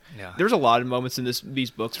I'm like, Yeah. there's a lot of moments in these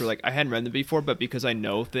books where like I hadn't read them before, but because I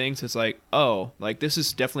know things, it's like, oh, like this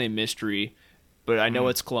is definitely a mystery, but I know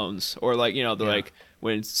it's clones, or like they're like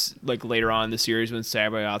when it's like later on in the series when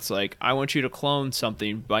Sabayoth's like, I want you to clone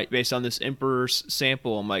something based on this Emperor's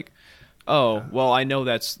sample. I'm like, oh, well, I know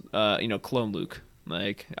that's clone Luke.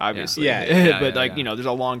 Like obviously, Yeah, but like yeah. there's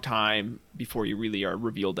a long time before you really are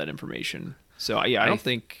revealed that information. So yeah, I don't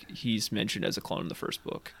think he's mentioned as a clone in the first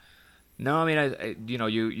book. No, I mean, I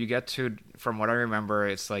you get to, from what I remember,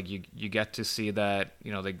 it's like you get to see that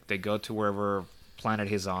they go to wherever planet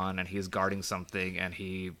he's on, and he's guarding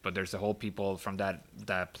something, but there's the whole people from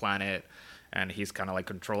that planet, and he's kind of like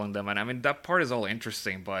controlling them, and I mean that part is all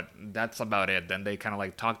interesting, but that's about it. Then they kind of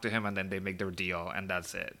like talk to him, and then they make their deal, and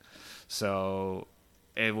that's it. So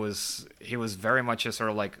he was very much a sort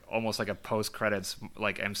of like almost like a post credits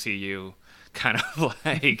like MCU kind of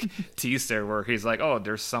like teaser where he's like, oh,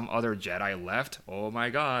 there's some other Jedi left. Oh my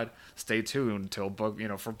God, stay tuned till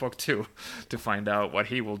for book 2 to find out what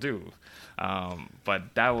he will do.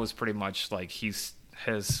 But that was pretty much like his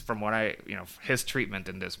from what his treatment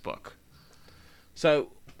in this book. So,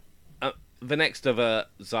 the next of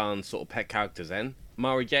Zahn's sort of pet characters then,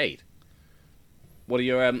 Mara Jade. What are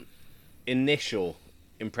your initial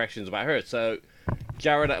impressions about her? So,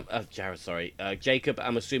 Jacob,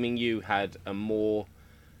 I'm assuming you had a more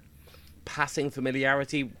passing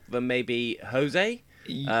familiarity than maybe Jose?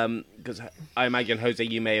 Because I imagine, Jose,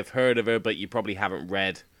 you may have heard of her, but you probably haven't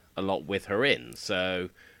read a lot with her in. So,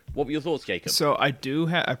 What were your thoughts, Jacob? So I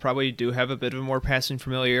probably do have a bit of a more passing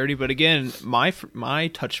familiarity, but again, my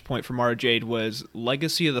touch point for Mara Jade was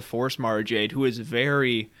Legacy of the Force Mara Jade, who is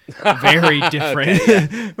very, very different.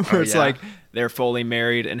 Where it's like they're fully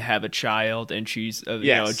married and have a child, and she's a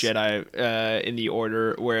Jedi in the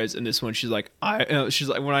Order. Whereas in this one, she's like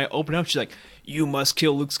when I open up, she's like, "You must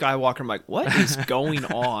kill Luke Skywalker." I'm like, what is going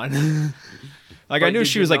on? Like, I knew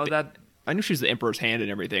she was like. I knew she was the Emperor's hand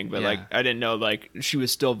and everything, but like I didn't know like she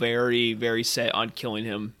was still very, very set on killing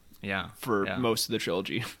him. For most of the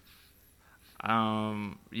trilogy.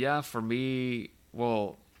 For me,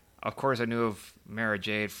 well, of course I knew of Mara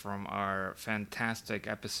Jade from our fantastic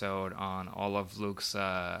episode on all of Luke's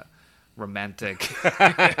romantic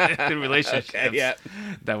relationships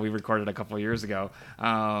that we recorded a couple of years ago.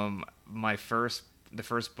 The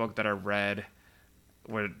first book that I read,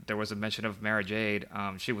 where there was a mention of Mara Jade,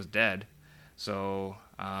 she was dead. So,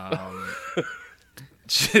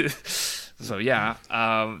 this is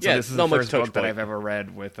the first book that I've ever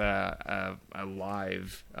read with a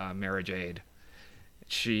live Mara Jade.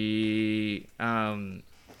 She, I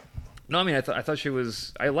thought she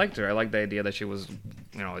was. I liked her. I liked the idea that she was.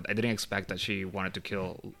 I didn't expect that she wanted to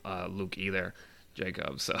kill Luke either,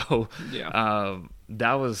 Jacob. So,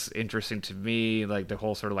 that was interesting to me. Like the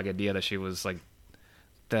whole sort of like idea that she was like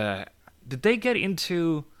did they get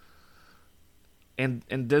into in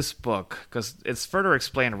this book, because it's further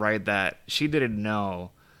explained, right, that she didn't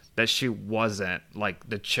know that she wasn't like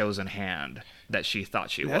the chosen hand that she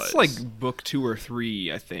thought she was. That's like book 2 or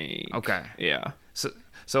 3, I think. Okay. Yeah.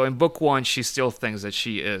 So in book 1, she still thinks that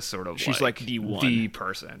she is sort of she's like the one. The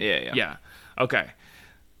person. Yeah. Okay.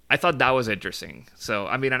 I thought that was interesting. So,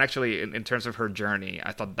 I mean, and actually, in terms of her journey,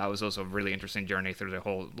 I thought that was also a really interesting journey through the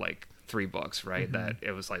whole, like, 3 books, right? Mm-hmm. That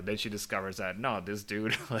it was like, then she discovers that, no, this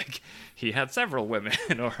dude, like, he had several women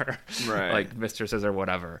or, like, mistresses or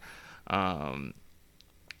whatever.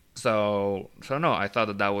 So no, I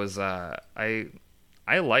thought that was, I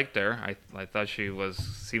liked her. I thought she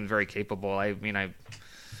seemed very capable. I mean, I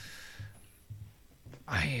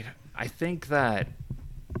think that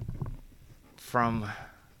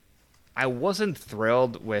I wasn't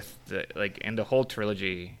thrilled with in the whole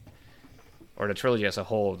trilogy, or the trilogy as a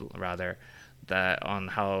whole, rather, that on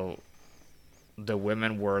how the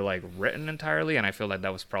women were like written entirely, and I feel like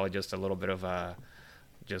that was probably just a little bit of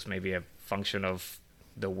just maybe a function of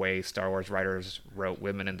the way Star Wars writers wrote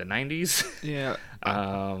women in the 90s. Yeah.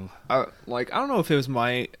 I don't know if it was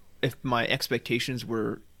my expectations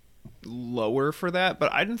were lower for that,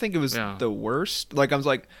 but I didn't think it was the worst. Like, I was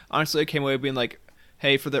like, honestly, I came away being like,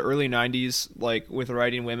 hey, for the early 90s, like, with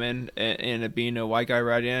writing women and it being a white guy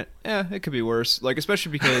writing it, it could be worse. Like,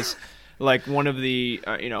 especially because, like, one of the,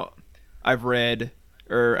 I've read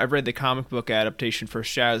the comic book adaptation for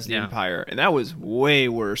Shadows of the Empire, and that was way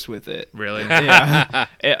worse with it. Really? Yeah.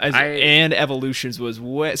 And Evolutions was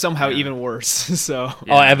somehow even worse. So.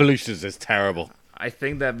 Yeah. Oh, Evolutions is terrible. I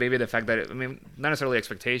think that maybe the fact that not necessarily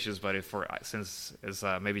expectations, but since it's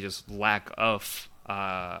maybe just lack of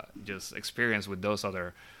just experience with those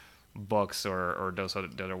other books or those other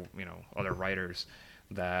other writers,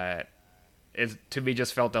 that it to me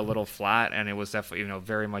just felt a little flat, and it was definitely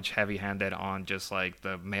very much heavy-handed on just like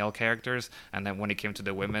the male characters, and then when it came to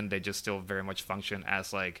the women, they just still very much function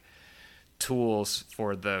as like tools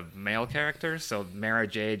for the male characters. So Mara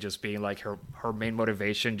Jade just being like her main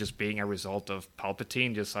motivation just being a result of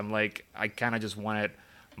Palpatine, I kind of just wanted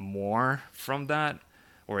more from that,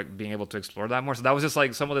 or being able to explore that more. So that was just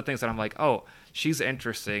like some of the things that I'm like, oh, she's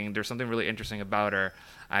interesting, there's something really interesting about her.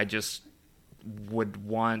 I just would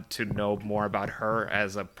want to know more about her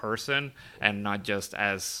as a person, and not just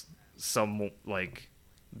as some like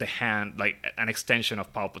the hand, like an extension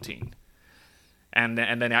of Palpatine. And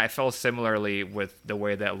then I felt similarly with the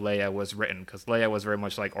way that Leia was written, because Leia was very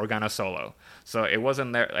much like Organa Solo. So it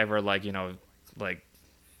wasn't there ever like like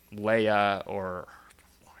Leia, or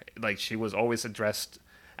like she was always addressed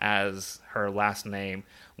as her last name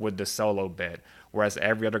with the Solo bit, whereas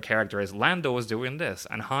every other character is Lando was doing this,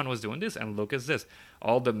 and Han was doing this, and Luke is this.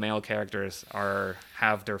 All the male characters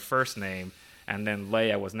have their first name, and then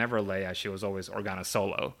Leia was never Leia; she was always Organa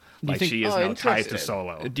Solo. Like she is now tied to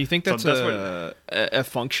Solo. Do you think that's a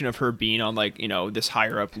function of her being on like this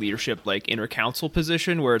higher up leadership, like inner council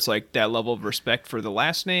position, where it's like that level of respect for the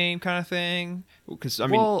last name kind of thing? Because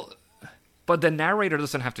but the narrator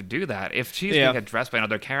doesn't have to do that. If she's being addressed by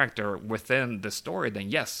another character within the story, then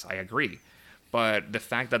yes, I agree. But the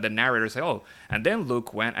fact that the narrator say, oh, and then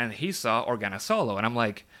Luke went and he saw Organa Solo, and I'm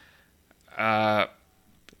like,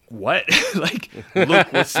 what? Like,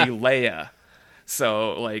 Luke would see Leia.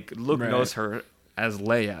 So, like, Luke knows her as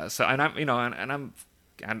Leia. So, and I'm,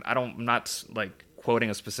 and I'm not like quoting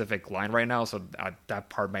a specific line right now, so that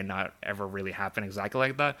part might not ever really happen exactly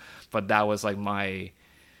like that. But that was like my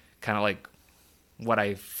kind of like what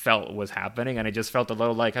I felt was happening, and it just felt a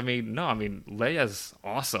little like, Leia's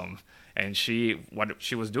awesome, and what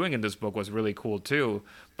she was doing in this book was really cool too,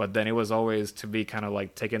 but then it was always to be kind of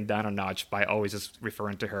like taken down a notch by always just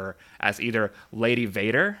referring to her as either Lady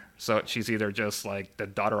Vader, so she's either just like the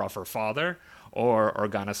daughter of her father, or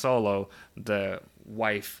Organa Solo, the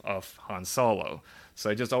wife of Han Solo.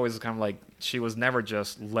 So it just always kind of like, she was never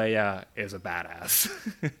just Leia is a badass.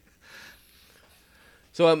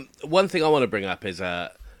 So one thing I want to bring up is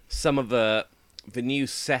some of the new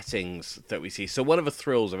settings that we see. So one of the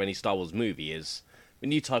thrills of any Star Wars movie is the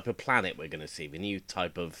new type of planet we're going to see, the new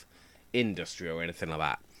type of industry or anything like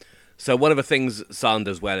that. So one of the things Zahn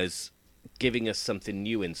does well is giving us something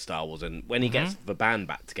new in Star Wars. And when he gets the band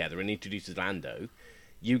back together and introduces Lando,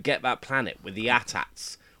 you get that planet with the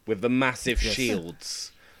AT-ATs, with the massive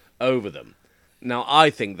shields over them. Now, I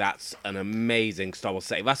think that's an amazing Star Wars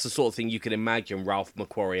setting. That's the sort of thing you can imagine Ralph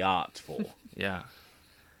McQuarrie art for. Yeah.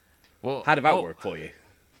 Well, how did that work for you?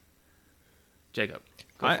 Jacob,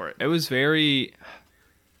 go for it. It was very,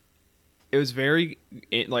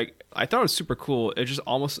 like, I thought it was super cool. It just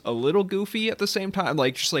almost a little goofy at the same time.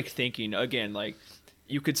 Like, just like thinking, again, like,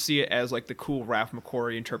 you could see it as like the cool Ralph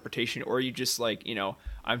McQuarrie interpretation, or you just like,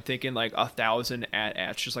 I'm thinking like 1,000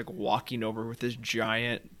 AT-ATs just like walking over with this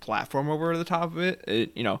giant platform over the top of it.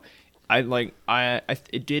 It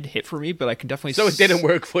did hit for me, but I can definitely. So it didn't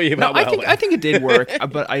work for you. No, I think it did work,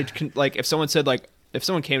 but I can, like, if someone said, like, if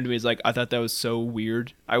someone came to me and was like, I thought that was so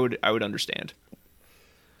weird, I would understand.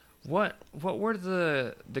 What were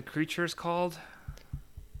the creatures called?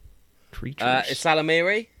 Creatures.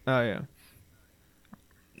 Isalamiri? Oh yeah.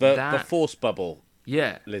 The force bubble.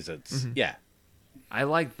 Yeah. Lizards. Mm-hmm. Yeah. I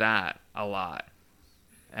like that a lot.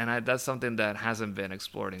 And that's something that hasn't been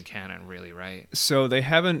explored in canon, really, right? So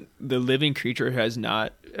the living creature has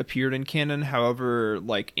not appeared in canon. However,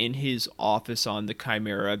 like, in his office on the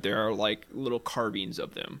Chimera, there are like little carvings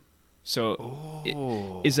of them. So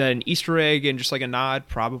is that an Easter egg and just like a nod?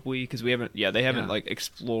 Probably, because they haven't like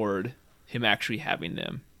explored him actually having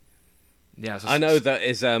them. Yeah. So I know that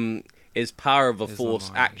his Power of the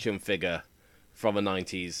Force action figure from the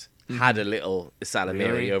 90s had a little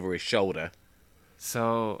Isalamiri over his shoulder.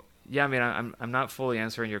 So, yeah, I mean, I'm not fully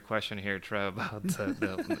answering your question here, Trev, about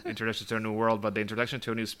the introduction to a new world, but the introduction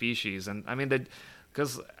to a new species. And, I mean,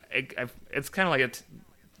 because it's kind of like it's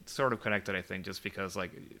sort of connected, I think, just because,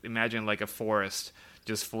 like, imagine, like, a forest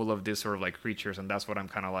just full of this sort of, like, creatures, and that's what I'm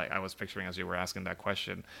kind of, like, I was picturing as you were asking that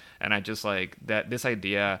question. And I just, like, this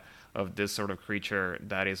idea of this sort of creature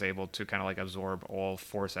that is able to kind of, like, absorb all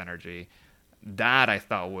force energy, that I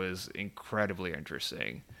thought was incredibly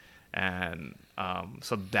interesting. And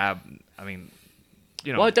so that, I mean,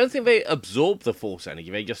 Well, I don't think they absorb the force energy.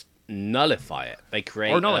 They just nullify it. They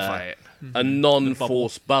create a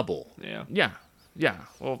non-force bubble. Yeah. Yeah.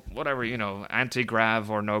 Well, whatever,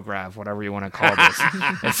 anti-grav or no grav, whatever you want to call this.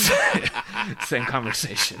 It's same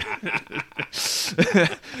conversation.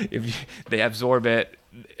 If they absorb it,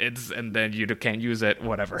 and then you can't use it,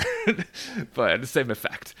 whatever. But the same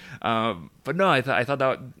effect. But no, I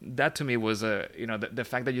thought that to me was the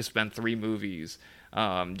fact that you spent 3 movies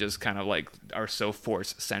just kind of like are so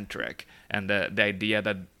force centric, and the idea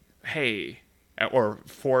that or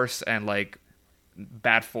force and like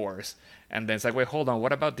bad force, and then it's like, wait, hold on,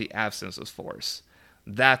 what about the absence of force?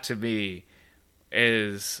 That to me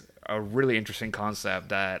is a really interesting concept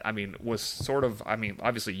that, I mean, was sort of, I mean,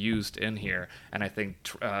 obviously used in here, and I think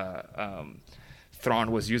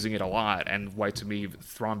Thrawn was using it a lot, and why to me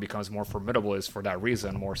Thrawn becomes more formidable is for that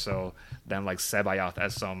reason, more so than like Sebayoth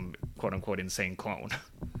as some quote-unquote insane clone.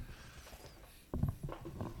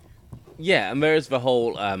 Yeah, and there is the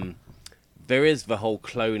whole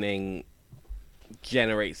cloning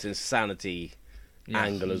generates insanity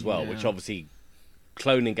angle as well, which obviously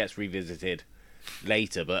cloning gets revisited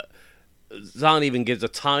later, but Zahn even gives a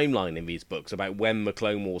timeline in these books about when the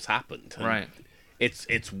Clone Wars happened. Right.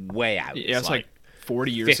 It's way out. Yeah, it's like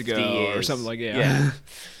 40 years ago or something like that.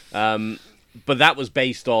 Yeah. But that was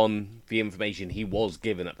based on the information he was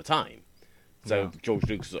given at the time. So George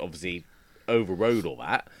Lucas obviously overrode all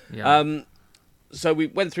that. Yeah. So we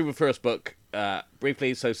went through the first book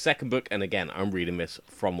briefly. So second book, and again, I'm reading this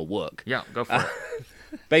from a work. Yeah, go for it.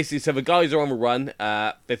 Basically, so the guys are on the run.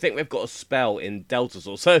 They think they've got a spell in Delta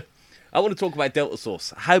Source. So I want to talk about Delta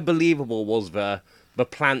Source. How believable was the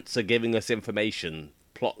plants are giving us information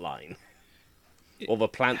plotline? Or the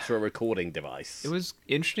plants are a recording device? It was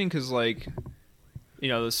interesting because, like,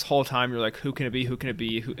 this whole time you're like, who can it be? Who can it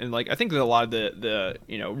be? And like, I think that a lot of the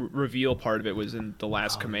reveal part of it was in the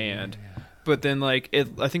last command, but then like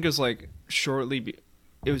I think it was like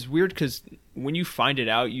it was weird because when you find it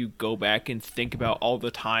out, you go back and think about all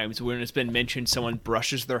the times when it's been mentioned someone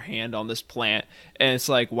brushes their hand on this plant, and it's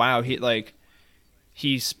like, wow,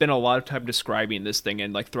 he spent a lot of time describing this thing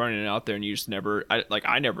and like throwing it out there, and you just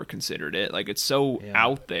I never considered it. Like, it's so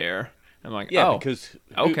out there. I'm like, because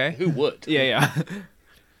who would? Yeah.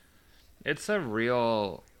 It's a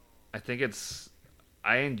real. I think it's.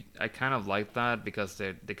 I kind of like that because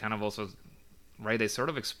they kind of also, right? They sort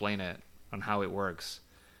of explain it on how it works,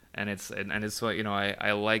 and it's what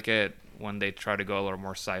I like it when they try to go a little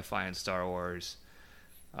more sci-fi in Star Wars,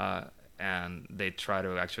 and they try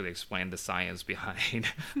to actually explain the science behind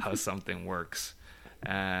how something works,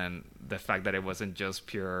 and the fact that it wasn't just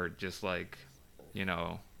pure, just like,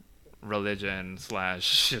 religion /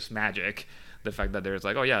 just magic. The fact that there's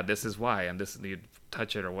like, oh yeah, this is why, and this, you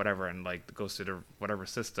touch it or whatever, and like it goes to the whatever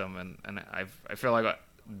system, and I feel like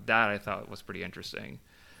that I thought was pretty interesting,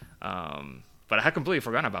 but I had completely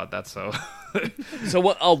forgotten about that. So,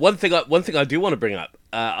 one thing I do want to bring up.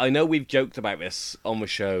 I know we've joked about this on the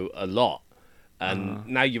show a lot, and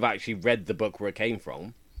now you've actually read the book where it came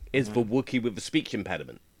from. Is the Wookiee with the speech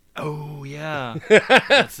impediment? Oh yeah,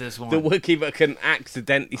 that's this one. The Wookiee that can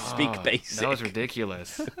accidentally speak basic. That was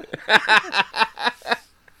ridiculous.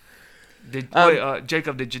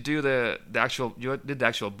 Jacob, did you do the actual? You did the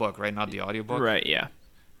actual book, right? Not the audiobook, Right? Yeah.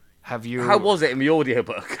 Have you? How was it in the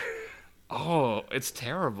audiobook? Oh, it's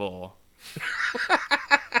terrible.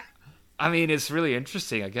 I mean, it's really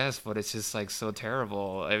interesting, I guess, but it's just like so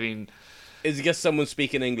terrible. I mean, is it just someone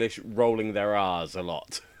speaking English rolling their R's a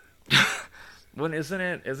lot? When isn't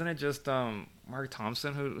it just Mark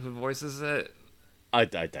Thompson who voices it? I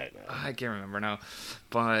don't know. I can't remember now,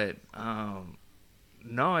 but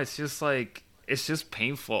no, it's just like, it's just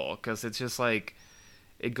painful because it's just like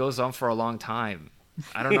it goes on for a long time.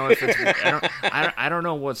 I don't know if it's I don't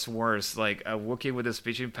know what's worse, like a Wookiee with a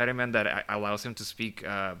speech impediment that allows him to speak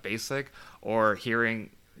basic, or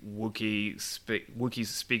hearing Wookiees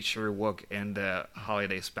speak Shuri-Wook in the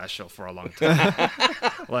holiday special for a long time.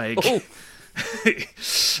 Like,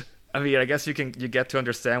 I mean, I guess you get to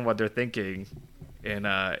understand what they're thinking in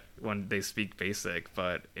when they speak basic,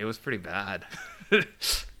 but it was pretty bad.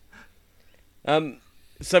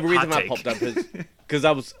 So the reason that popped up is because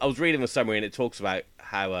I was reading the summary, and it talks about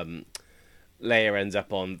how Leia ends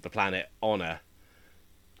up on the planet Honor.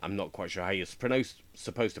 I'm not quite sure how you're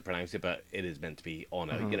supposed to pronounce it, but it is meant to be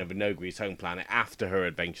Honor. The Nogri's home planet after her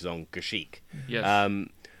adventures on Kashyyyk. Yes.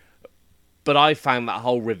 But I found that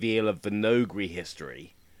whole reveal of the Nogri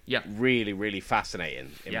history really, really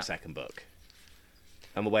fascinating in the second book,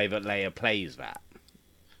 and the way that Leia plays that.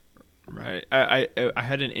 Right. I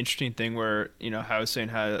had an interesting thing where, how I was saying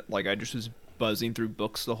how like I just was buzzing through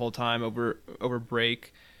books the whole time over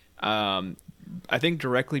break. I think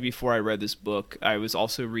directly before I read this book, I was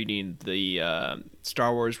also reading the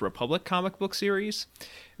Star Wars Republic comic book series,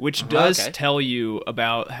 which does tell you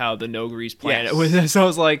about how the Nogri's planet was. So I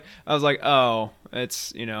was like, oh,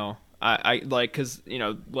 it's, I like, because,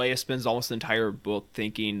 Leia spends almost the entire book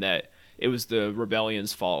thinking that it was the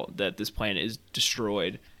rebellion's fault that this planet is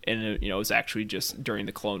destroyed, and it was actually just during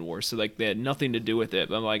the Clone Wars. So like they had nothing to do with it.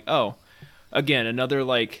 But I'm like, oh, again, another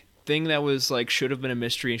like thing that was like should have been a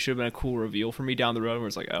mystery and should have been a cool reveal for me down the road, where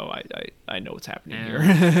it's like, oh, I know what's happening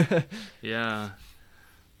here. Yeah.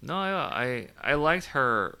 No, I liked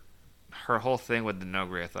her whole thing with the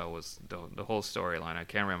Nogri. I thought was the whole storyline. I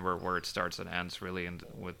can't remember where it starts and ends really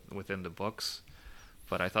within the books,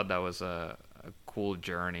 but I thought that was a cool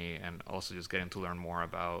journey, and also just getting to learn more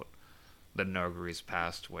about the Nogri's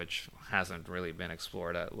past, which hasn't really been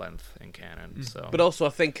explored at length in canon. So, but also I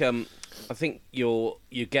think you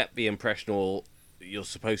get the impression, or you're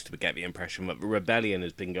supposed to get the impression, that the rebellion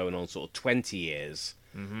has been going on sort of 20 years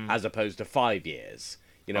as opposed to 5 years.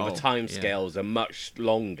 The time scales are much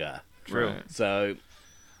longer. True. Right. So,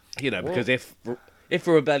 because if the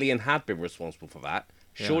rebellion had been responsible for that,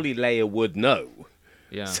 surely Leia would know.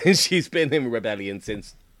 Yeah. Since she's been in rebellion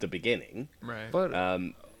since the beginning. Right. But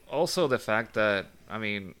also the fact that, I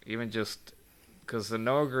mean, even just because the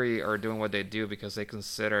Nogri are doing what they do because they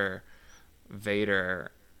consider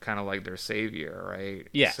Vader kind of like their savior, right?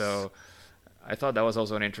 Yes. So I thought that was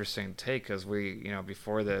also an interesting take, because we,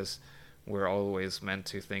 before this, we're always meant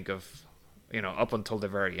to think of, up until the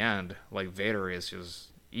very end, like Vader is just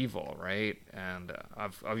evil, right? And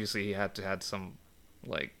obviously he had some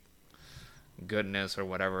like goodness or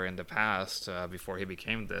whatever in the past before he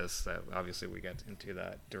became this. Obviously we get into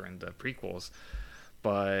that during the prequels,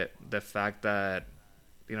 but the fact that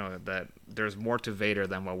that there's more to Vader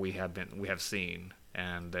than what we have seen,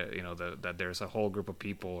 and that that there's a whole group of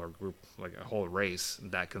people or like a whole race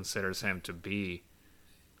that considers him to be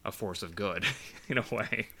a force of good in a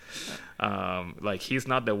way. Like he's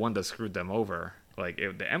not the one that screwed them over, like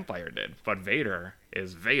the Empire did, but Vader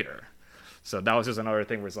is Vader. So that was just another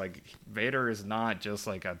thing where it's like Vader is not just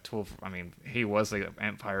like a tool. He was like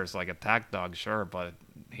Empire's like attack dog, sure, but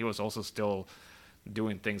he was also still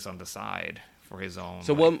doing things on the side for his own.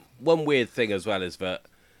 So one weird thing as well is that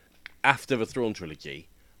after the Thrawn trilogy,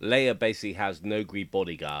 Leia basically has no Greek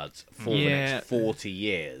bodyguards for the next 40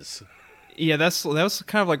 years. Yeah, that was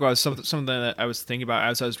kind of like something that I was thinking about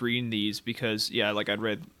as I was reading these, because like I'd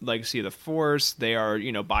read Legacy of the Force, they are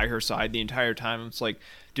by her side the entire time. It's like,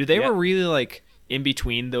 do they were really like in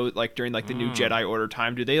between those, like during like the new Jedi Order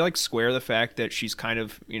time? Do they like square the fact that she's kind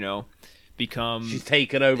of become, she's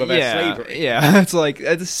taken over their slavery? Yeah, it's like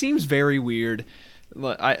it seems very weird.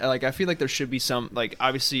 I feel like there should be some, like,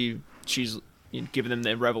 obviously she's giving them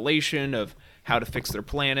the revelation of how to fix their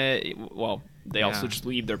planet. Well, they also just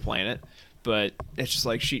leave their planet, but it's just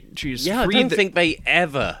like she's I don't think they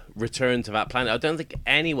ever return to that planet. I don't think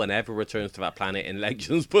anyone ever returns to that planet in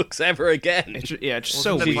Legends books ever again. It's just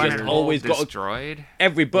so the weird. planet Always got destroyed.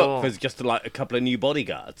 Every book there's just like a couple of new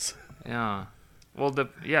bodyguards. Yeah. Well,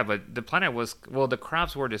 but the planet was, the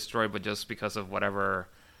crops were destroyed, but just because of whatever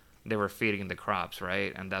they were feeding the crops,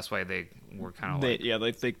 right? And that's why they were kind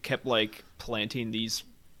of they kept like planting these.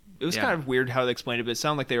 It was kind of weird how they explained it, but it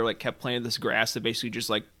sounded like they were like kept planting this grass that basically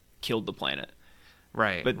just like killed the planet.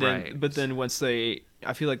 Right. But then once I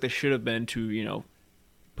feel like they should have been to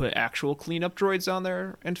put actual cleanup droids on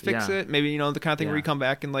there and fix it. Maybe the kind of thing where you come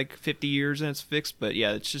back in like 50 years and it's fixed. But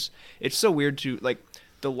yeah, it's so weird to like.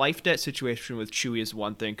 The life debt situation with Chewie is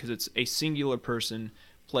one thing because it's a singular person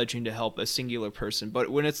pledging to help a singular person. But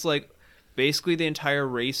when it's like basically the entire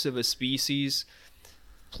race of a species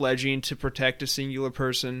pledging to protect a singular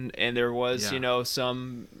person, and there was,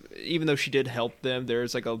 some, even though she did help them,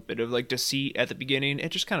 there's like a bit of like deceit at the beginning. It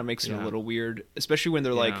just kind of makes it a little weird, especially when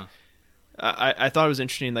they're like, I thought it was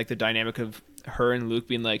interesting, like the dynamic of her and Luke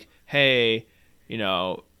being like, hey,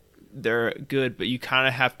 they're good, but you kind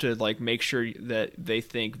of have to like make sure that they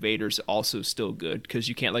think Vader's also still good, because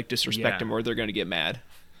you can't like disrespect him or they're going to get mad.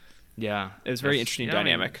 Yeah, it was very interesting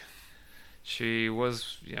dynamic. She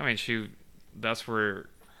was, that's where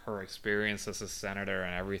her experience as a senator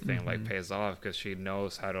and everything like pays off, because she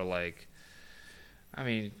knows how to like,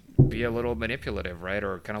 be a little manipulative, right?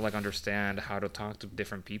 Or kind of like understand how to talk to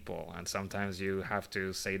different people. And sometimes you have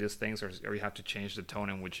to say these things, or you have to change the tone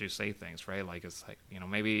in which you say things, right? Like, it's like,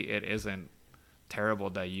 maybe it isn't terrible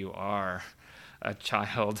that you are a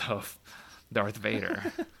child of Darth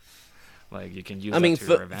Vader. Like, you can use that to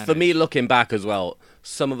your advantage. For me, looking back as well,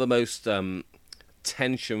 some of the most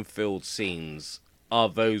tension-filled scenes are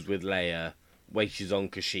those with Leia, when she's on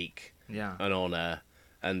Kashyyyk and on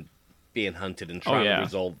and being hunted and trying to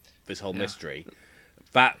resolve this whole mystery.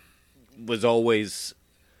 That was always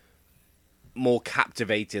more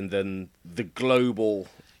captivating than the global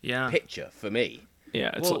picture for me.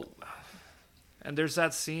 Yeah, and there's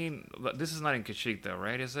that scene. This is not in Kashyyyk though,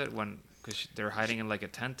 right? Is it when they're hiding in like a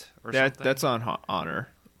tent or something? That's on Honor,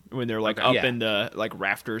 when they're like up in the like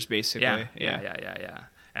rafters, basically. Yeah.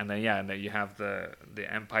 And then you have the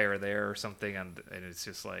Empire there or something, and it's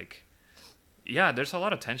just like. Yeah, there's a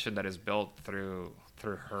lot of tension that is built through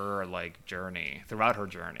her like journey, throughout her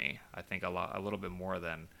journey. I think a little bit more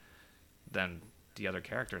than the other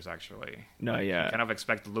characters actually. No, yeah. You kind of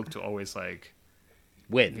expect Luke to always like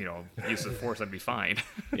win, use the Force and be fine.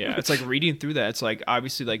 Yeah, it's like reading through that. It's like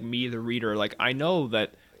obviously like me, the reader, like I know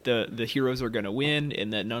that the heroes are gonna win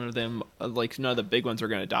and that none of the big ones are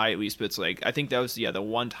gonna die at least. But it's like I think that was the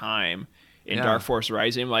one time in Dark Force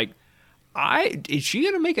Rising, like. Is she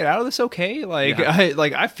gonna make it out of this okay? Like,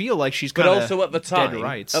 I feel like she's kind of. But also at the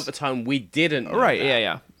time, we didn't know right? That.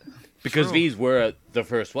 Yeah. Because these were the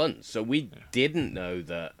first ones, so we didn't know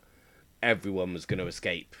that everyone was going to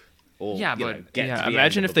escape. Or,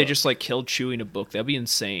 imagine if they just like killed Chewie in a book. That'd be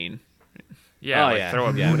insane. Yeah, throw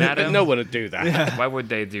a moon at him. But no one would do that. Yeah. Why would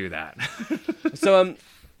they do that? So,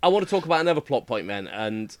 I want to talk about another plot point, man.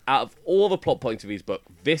 And out of all the plot points of his book,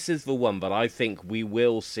 this is the one that I think we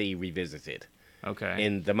will see revisited. Okay.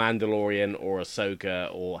 In The Mandalorian or Ahsoka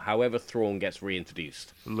or however Thrawn gets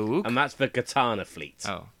reintroduced. Luke? And that's the Katana fleet.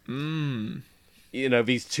 Oh.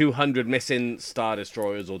 These 200 missing Star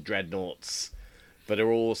Destroyers or Dreadnoughts, but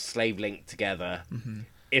are all slave-linked together. Mm-hmm.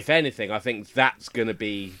 If anything, I think that's going to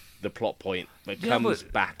be the plot point that comes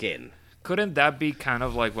back in. Couldn't that be kind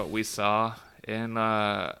of like what we saw in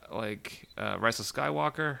Rise of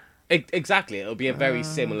Skywalker? Exactly, it'll be a very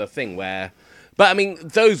similar thing where... But, I mean,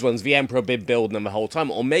 those ones, the Emperor been building them the whole time,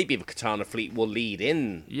 or maybe the Katana fleet will lead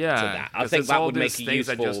in to that. I think that would make a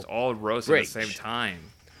useful that just all rose bridge. at the same time.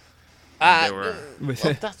 Well,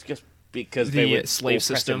 that's just because they were slave all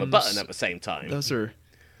pressing a systems, button at the same time. Those are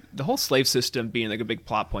the whole slave system being like a big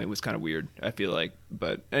plot point was kind of weird, I feel like.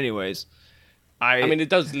 But anyways, I mean, it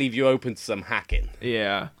does leave you open to some hacking.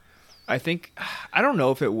 Yeah, I think I don't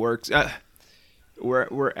know if it works.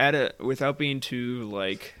 We're at it without being too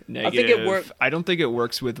like negative. I think it works. I don't think it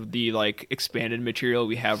works with the like expanded material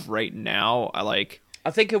we have right now.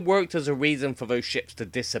 I think it worked as a reason for those ships to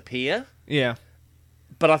disappear. Yeah.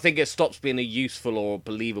 But I think it stops being a useful or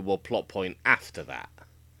believable plot point after that.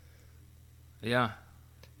 Yeah.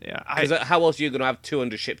 Yeah. Because how else are you going to have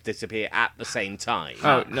 200 ships disappear at the same time?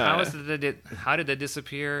 Oh, no. How did they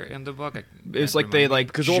disappear in the book? It's like they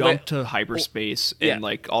like jumped to hyperspace and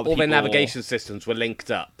like all their people... navigation systems were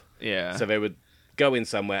linked up. Yeah. So they would go in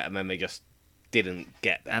somewhere and then they just didn't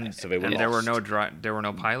get there. And, so they were and lost. there were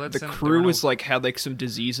no pilots. The crew was like had like some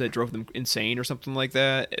disease that drove them insane or something like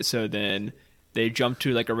that. So then they jumped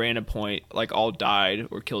to like a random point, like all died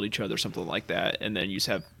or killed each other, something like that, and then you just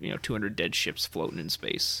have 200 dead ships floating in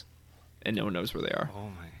space, and no one knows where they are.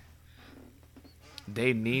 Oh my!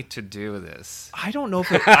 They need to do this. I don't know if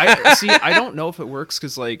I don't know if it works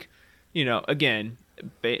because again,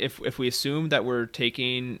 if we assume that we're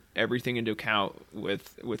taking everything into account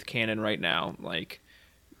with canon right now, like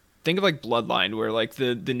think of like Bloodline, where like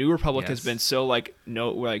the New Republic has been so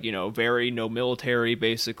very no military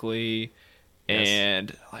basically.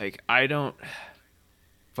 And like I don't,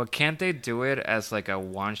 but can't they do it as like a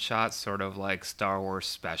one-shot sort of like Star Wars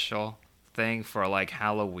special thing for like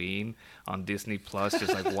Halloween on Disney Plus,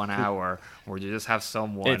 just like 1 hour where you just have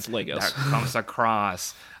someone that comes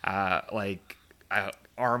across like an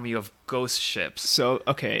army of ghost ships. So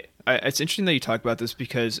okay, it's interesting that you talk about this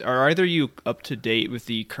because are either you up to date with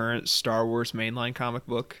the current Star Wars mainline comic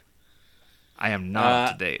book? I am not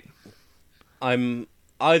up to date. I'm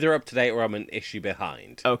either up to date or I'm an issue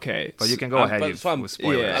behind. Okay, but you can go ahead. I'm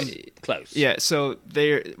close. Yeah, so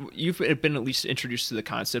you've been at least introduced to the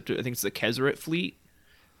concept. I think it's the Keseret fleet,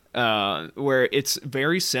 where it's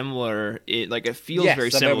very similar. It feels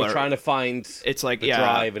very similar. They were trying to find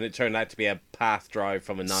drive, and it turned out to be a path drive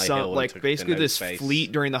from a Nihil. Like basically this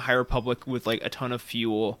fleet during the High Republic with like a ton of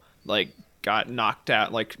fuel, like got knocked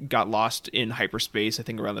out, like got lost in hyperspace. I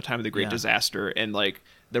think around the time of the Great Disaster, and like.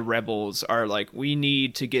 The rebels are like, we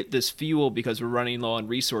need to get this fuel because we're running low on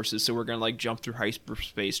resources, so we're gonna like jump through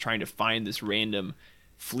hyperspace trying to find this random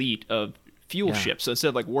fleet of fuel ships. So instead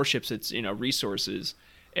of like warships, it's resources,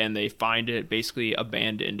 and they find it basically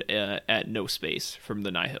abandoned at no space from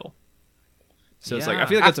the Nihil. So it's like I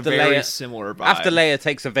feel like that's a very similar vibe. After Leia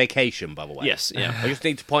takes a vacation, by the way. Yes, yeah. I just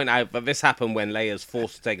need to point out that this happened when Leia's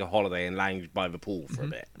forced to take a holiday and lounge by the pool for a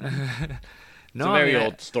bit. It's a very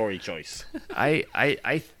odd story choice.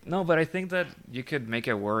 No, but I think that you could make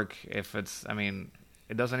it work if it's. I mean,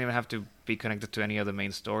 it doesn't even have to be connected to any of the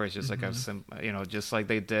main stories. Just like just like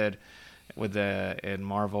they did with in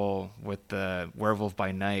Marvel with the Werewolf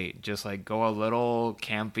by Night. Just like go a little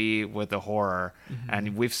campy with the horror,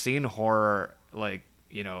 and we've seen horror like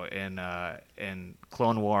in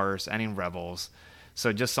Clone Wars and in Rebels.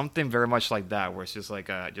 So just something very much like that, where it's just like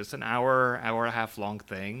just an hour and a half long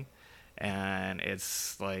thing. And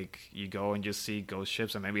it's like you go and just see ghost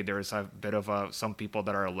ships, and maybe there's a bit of some people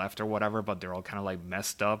that are left or whatever, but they're all kind of like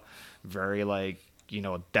messed up, very like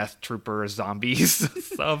Death Trooper zombies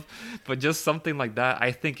stuff. But just something like that,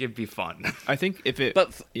 I think it'd be fun. I think if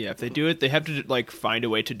they do it, they have to like find a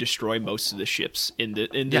way to destroy most of the ships in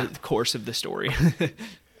the course of the story.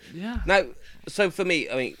 Yeah. Now, so for me,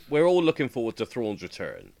 I mean, we're all looking forward to Thrawn's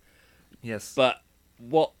return. Yes. But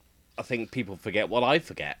what I think people forget, what I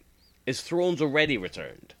forget. Is Thrawn's already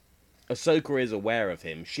returned. Ahsoka is aware of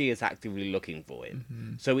him. She is actively looking for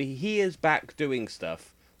him. So he is back doing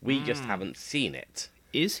stuff. We just haven't seen it.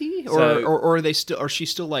 Is he? Or are they still? Are she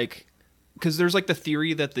still like? Because there's like the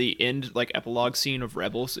theory that the end like epilogue scene of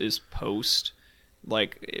Rebels is post,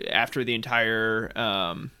 like after the entire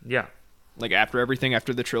like after everything,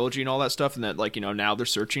 after the trilogy and all that stuff, and that like now they're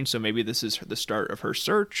searching. So maybe this is the start of her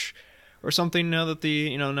search. Or something now that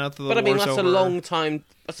the But I mean that's over. a long time.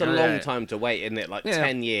 That's a long time to wait, isn't it? Like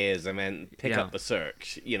 10 years and then pick up the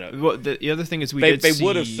search. Well, the other thing is they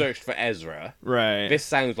would have searched for Ezra. Right. This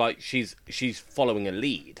sounds like she's following a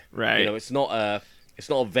lead. Right. It's not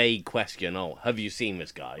a vague question. Oh, have you seen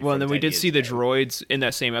this guy? Well, and then we did see the droids in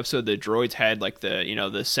that same episode. The droids had like the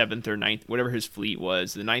the 7th or 9th, whatever his fleet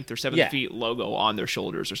was, the 9th or 7th fleet logo on their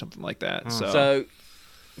shoulders or something like that. So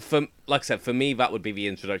like I said, for me, that would be the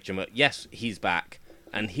introduction. But yes, he's back,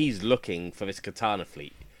 and he's looking for this katana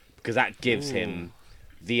fleet because that gives him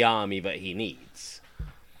the army that he needs.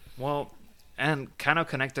 Well, and kind of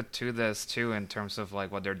connected to this too, in terms of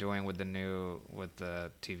like what they're doing with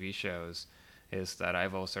the TV shows, is that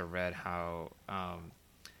I've also read how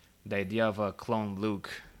the idea of a clone Luke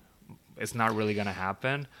is not really going to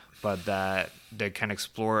happen, but that they can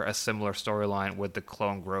explore a similar storyline with the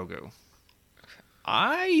clone Grogu.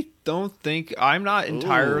 I'm not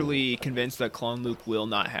entirely convinced that clone Luke will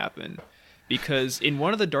not happen, because in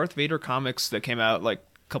one of the Darth Vader comics that came out like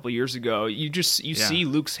a couple years ago, you see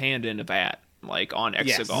Luke's hand in a vat, like on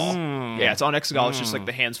Exegol. Yeah, it's on Exegol. It's just like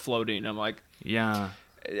the hands floating. I'm like, yeah.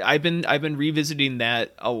 I've been revisiting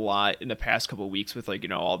that a lot in the past couple of weeks with like,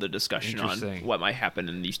 all the discussion on what might happen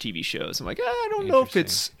in these TV shows. I'm like, I don't know if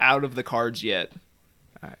it's out of the cards yet.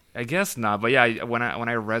 I guess not, but yeah, when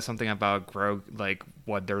I read something about Grogu, like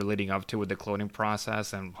what they're leading up to with the cloning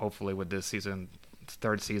process, and hopefully with this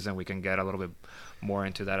third season, we can get a little bit more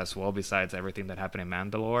into that as well, besides everything that happened in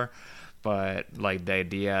Mandalore. But like the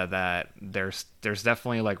idea that there's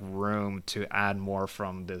definitely like room to add more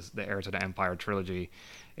from the Heir to the Empire trilogy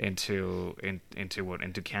into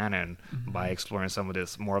canon by exploring some of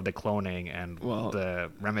this, more of the cloning and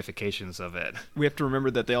the ramifications of it. We have to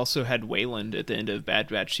remember that they also had Wayland at the end of Bad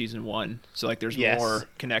Batch season 1, so like there's more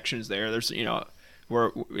connections there. There's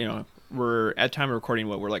we're at time of recording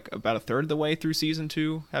we're like about a third of the way through season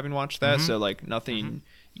 2, having watched that, so like nothing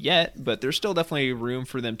yet, but there's still definitely room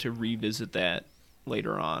for them to revisit that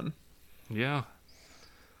later on. Yeah.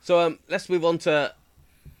 So let's move on to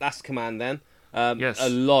Last Command then. Yes. A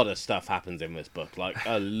lot of stuff happens in this book, like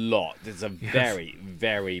a lot. It's a very,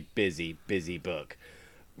 very busy book.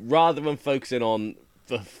 Rather than focusing on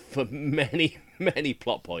the many, many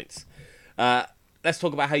plot points, let's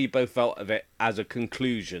talk about how you both felt of it as a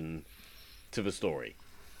conclusion to the story.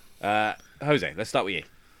 Jose, let's start with you.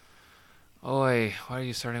 Oi, why are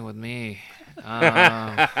you starting with me?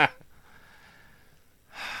 I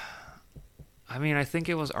mean, I think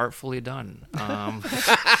it was artfully done.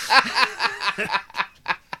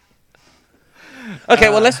 Okay,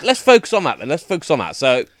 well, let's focus on that then. Let's focus on that.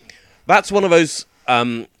 So that's one of those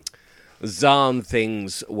Zahn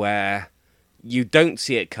things where you don't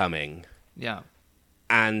see it coming. Yeah.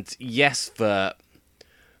 And yes, the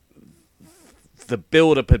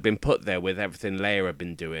build-up had been put there with everything Leia had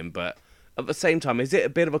been doing, but at the same time, is it a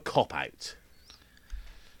bit of a cop-out?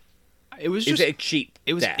 Is it a cheap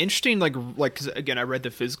It was death? interesting, like, because again, I read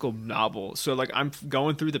the physical novel, so like I'm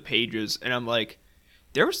going through the pages, and I'm like,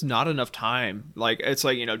 there was not enough time. Like, it's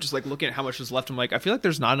like, just like looking at how much was left, I'm like, I feel like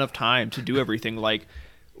there's not enough time to do everything. Like,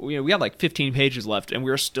 we had like 15 pages left, and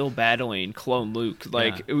we're still battling Clone Luke.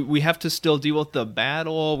 Like, we have to still deal with the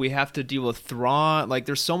battle. We have to deal with Thrawn. Like,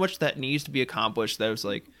 there's so much that needs to be accomplished that I was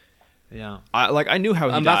like, yeah. I knew how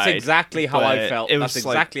he died. That's exactly how I felt. That's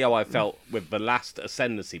exactly how I felt with the last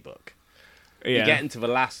Ascendancy book. Yeah. You get into the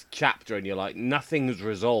last chapter, and you're like, nothing's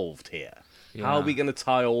resolved here. Yeah. How are we going to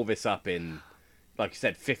tie all this up in, like you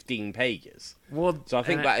said, 15 pages? Well, so I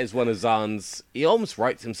think that is one of Zahn's. He almost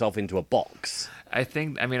writes himself into a box. I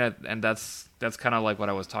think, and that's kind of like what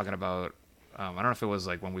I was talking about. I don't know if it was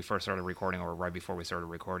like when we first started recording or right before we started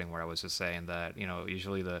recording, where I was just saying that,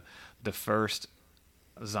 usually the first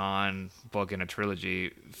Zahn book in a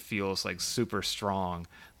trilogy feels like super strong,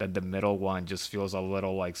 that the middle one just feels a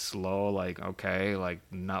little like slow, like okay, like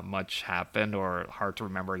not much happened or hard to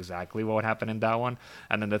remember exactly what happened in that one,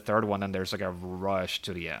 and then the third one, then there's like a rush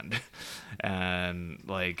to the end. And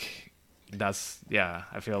like I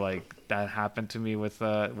feel like that happened to me with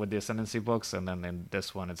the Ascendancy books, and then in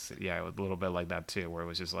this one it's a little bit like that too, where it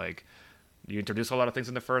was just like you introduce a lot of things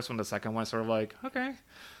in the first one, the second one sort of like, okay,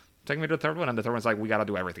 take me to the third one, and the third one's like, we gotta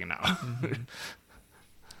do everything now.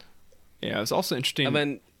 Yeah, it was also interesting. And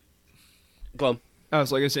then, go on. I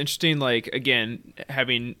was like, it's interesting, like, again,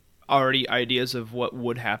 having already ideas of what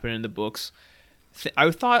would happen in the books.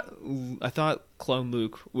 I thought Clone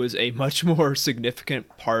Luke was a much more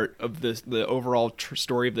significant part of the overall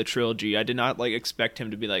story of the trilogy. I did not like expect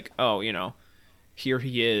him to be like, oh, here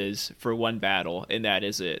he is for one battle, and that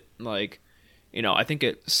is it. Like, I think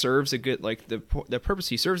it serves a good, like, the purpose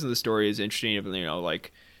he serves in the story is interesting,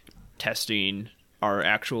 like testing our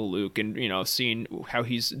actual Luke and, seeing how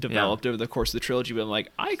he's developed over the course of the trilogy. But I'm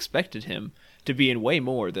like, I expected him to be in way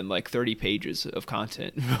more than like 30 pages of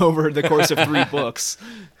content over the course of 3 books.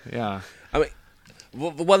 Yeah. I mean,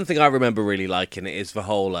 the one thing I remember really liking it is the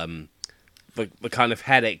whole, the kind of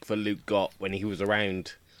headache that Luke got when he was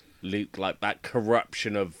around Luke, like that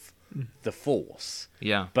corruption of the Force.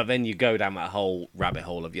 Yeah. But then you go down that whole rabbit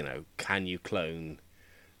hole of, can you clone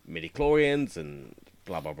midi-chlorians and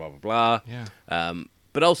blah, blah, blah, blah, blah. Yeah.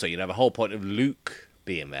 But also, the whole point of Luke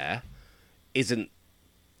being there isn't,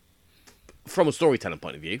 from a storytelling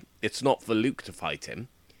point of view, it's not for Luke to fight him.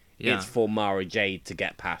 Yeah. It's for Mara Jade to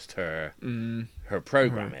get past her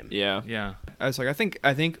programming. Yeah. Yeah. I was like, I think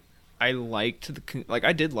I liked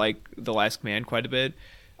I did like The Last Command quite a bit.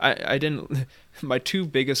 I didn't. My two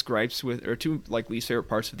biggest gripes two least favorite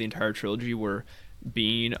parts of the entire trilogy were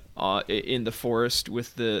being in the forest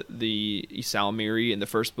with the Isalmiri in the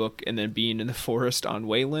first book, and then being in the forest on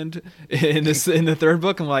Wayland in the third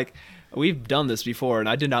book. I'm like, we've done this before, and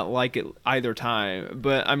I did not like it either time.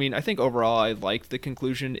 But I mean, I think overall I liked the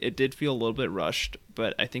conclusion. It did feel a little bit rushed,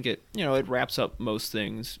 but I think it wraps up most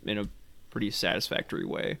things in a pretty satisfactory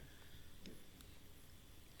way.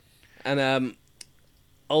 And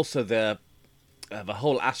also the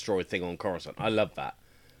whole asteroid thing on Coruscant, I love that.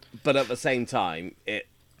 But at the same time, it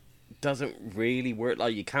doesn't really work.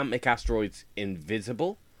 Like, you can't make asteroids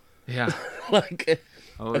invisible. Yeah. Like,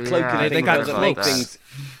 Oh, a cloak yeah, I and thing forgot doesn't about make that. things...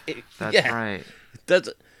 That's right.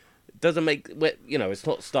 Doesn't make... it's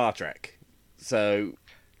not Star Trek. So,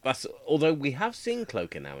 although we have seen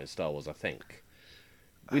cloaking now in Star Wars, I think.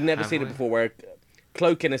 We've never Have seen we? it before, where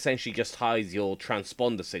cloaking essentially just hides your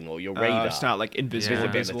transponder signal, your radar. It's not like invisible.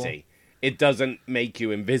 visibility. It doesn't make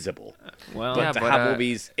you invisible. Well, But Yeah, to but, have all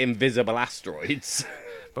these invisible asteroids...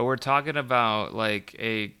 But we're talking about like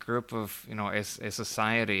a group of, a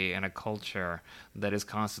society and a culture that is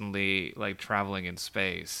constantly like traveling in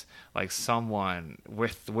space. Like someone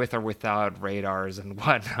with or without radars and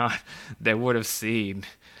whatnot, they would have seen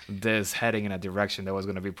this heading in a direction that was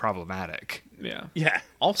going to be problematic. yeah. Yeah.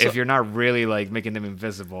 Also, If you're not really like making them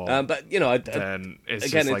invisible, But, then it's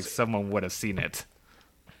again, just like it's- someone would have seen it.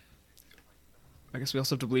 I guess we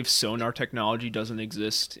also have to believe sonar technology doesn't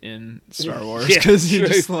exist in Star Wars Yeah, because you true.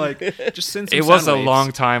 just send some It was sound a waves.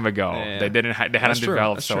 long time ago. Yeah. They hadn't That's true,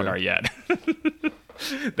 developed that's true. sonar yet.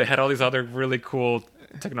 They had all these other really cool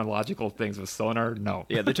technological things with sonar. No.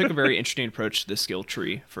 Yeah, they took a very interesting approach to the skill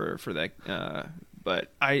tree for that.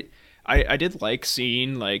 But I did like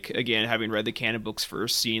seeing, like, again, having read the canon books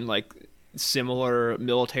first, seeing like similar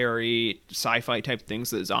military sci-fi type things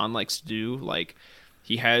that Zahn likes to do. Like,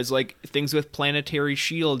 he has like things with planetary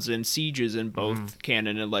shields and sieges in both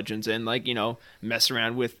canon and legends, and like, he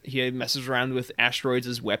messes around with asteroids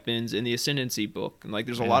as weapons in the Ascendancy book, and like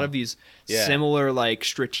there's a lot of these similar like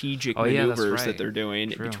strategic Oh, yeah, that's maneuvers that right. they're doing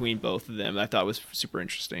True. between both of them. I thought was super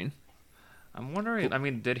interesting. I'm wondering, I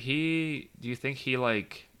mean, do you think he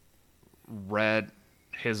like read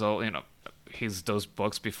his own, those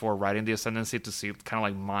books before writing the Ascendancy to see, kind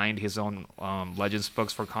of like mind his own Legends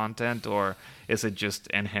books for content, or is it just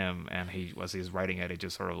in him and as he's writing it, it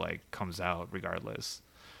just sort of like comes out regardless?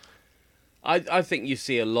 I think you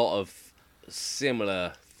see a lot of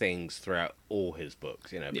similar things throughout all his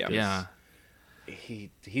books, because Yeah.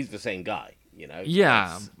 he's the same guy,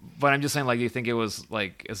 Yeah, It's- but I'm just saying, like, do you think it was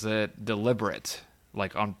like, is it deliberate,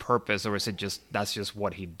 like on purpose, or is it just that's just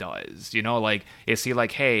what he does? Like, is he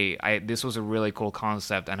like, hey, this was a really cool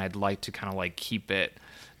concept, and I'd like to kind of like keep it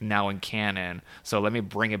now in canon, so let me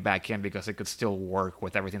bring it back in because it could still work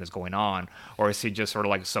with everything that's going on? Or is he just sort of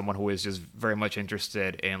like someone who is just very much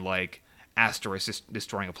interested in like asteroids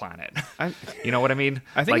destroying a planet? You know what I mean?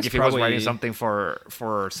 I think like it's if he was probably- writing something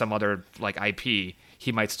for some other like IP,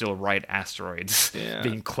 he might still write asteroids Yeah.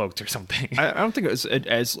 being cloaked or something. I don't think it was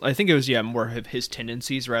as I think it was more of his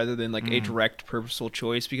tendencies rather than like a direct purposeful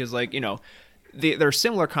choice, because like they're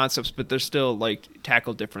similar concepts, but they're still like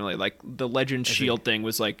tackled differently. Like the Legend shield thing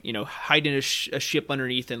was like hiding a ship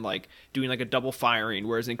underneath and like doing like a double firing,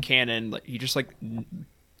 whereas in canon like he just like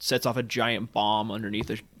sets off a giant bomb underneath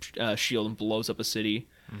a shield and blows up a city.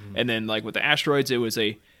 And then like with the asteroids, it was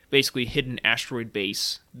a basically hidden asteroid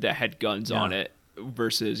base that had guns on it,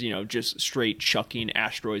 versus just straight chucking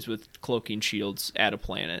asteroids with cloaking shields at a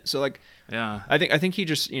planet. So like Yeah. I think he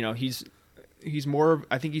just he's more of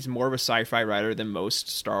a sci-fi writer than most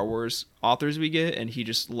Star Wars authors we get, and he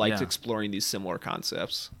just likes Yeah. exploring these similar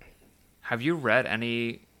concepts. Have you read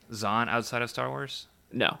any Zahn outside of Star Wars?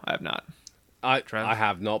 No, I have not. Trev? I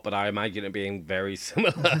have not, but I imagine it being very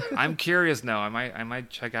similar. I'm curious now. I might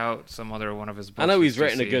check out some other one of his books. I know he's just to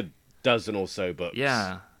written a see. good dozen or so books.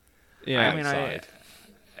 Yeah. Yeah, I mean, outside.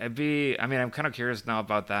 I'm kind of curious now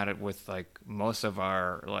about that with like most of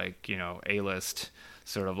our like A-list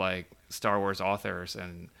sort of like Star Wars authors,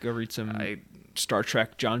 and go read some Star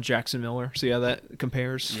Trek John Jackson Miller. See how that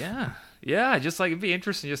compares. yeah, just like it'd be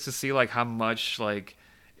interesting just to see like how much like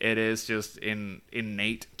it is just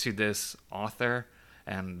innate to this author,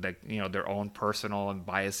 and like their own personal and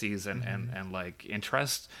biases and like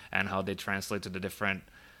interests, and how they translate to the different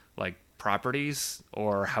like properties,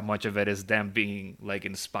 or how much of it is them being like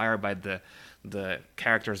inspired by the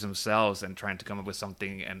characters themselves and trying to come up with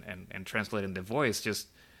something and translating the voice. Just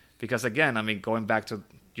because, again, I mean, going back to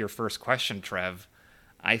your first question, Trev,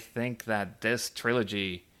 I think that this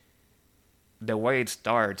trilogy, the way it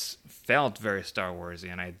starts, felt very Star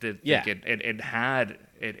Warsy, and I did think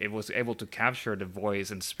it was able to capture the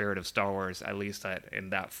voice and spirit of Star Wars, at least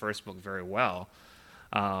in that first book, very well.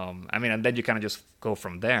 I mean, and then you kind of just go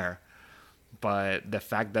from there. But the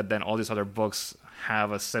fact that then all these other books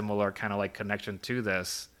have a similar kind of like connection to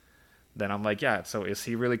this, then I'm like, yeah. So is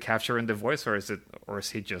he really capturing the voice, or is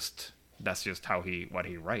he just that's just what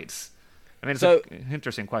he writes? I mean, it's an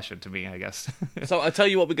interesting question to me, I guess. So I'll tell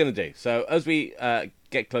you what we're going to do. So as we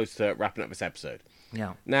get close to wrapping up this episode,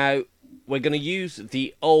 now we're going to use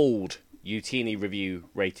the old Utini review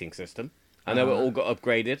rating system. I know it all got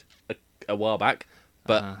upgraded a while back,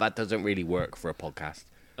 but that doesn't really work for a podcast,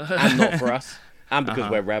 and not for us, and because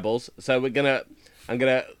we're rebels. So I'm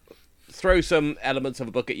gonna throw some elements of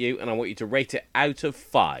a book at you, and I want you to rate it out of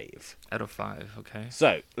 5. Out of 5, okay.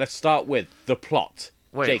 So let's start with the plot.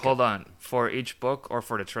 Wait, Jacob. hold on. For each book or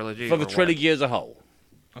for the trilogy? For the trilogy as a whole.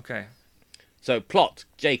 Okay. So plot,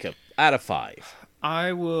 Jacob, out of 5.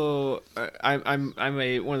 I will. I'm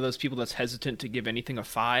one of those people that's hesitant to give anything a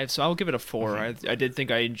 5, so I'll give it a 4. I did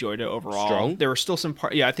think I enjoyed it overall. Strong. There were still some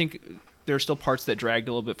parts. Yeah, I think there are still parts that dragged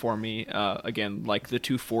a little bit for me. Again, like the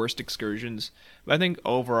 2 forced excursions. But I think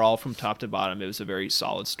overall, from top to bottom, it was a very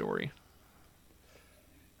solid story.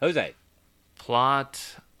 Jose.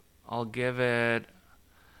 Plot, I'll give it.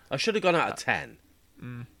 I should have gone out of 10.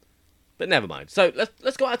 But never mind. So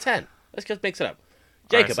let's go out of 10. Let's just mix it up.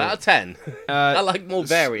 Jacob, out of 10. I like more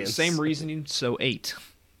variance. Same reasoning, so 8.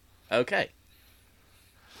 Okay.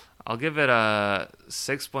 I'll give it a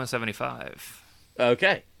 6.75.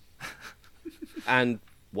 Okay. And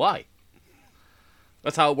why?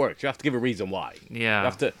 That's how it works. You have to give a reason why.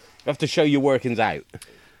 Yeah. You have to show your workings out.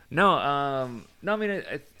 No, I mean,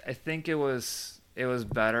 I think it was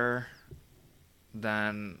better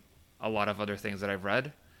than a lot of other things that I've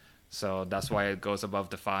read. So that's why it goes above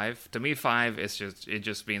the 5. To me, 5 is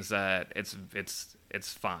just means that it's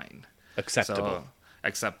fine. Acceptable. So,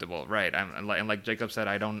 acceptable, right? And like Jacob said,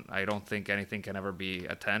 I don't think anything can ever be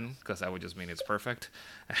a 10, because that would just mean it's perfect,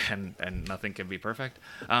 and nothing can be perfect.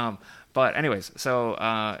 But anyways, so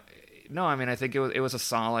no, I mean, I think it was a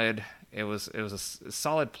solid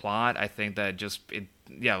solid plot. I think that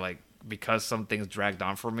because some things dragged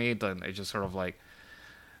on for me, then it just sort of like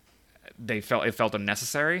it felt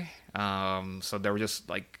unnecessary. So they were just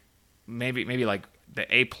like maybe like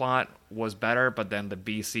the A plot was better, but then the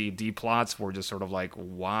B, C, D plots were just sort of like,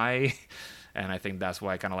 why? And I think that's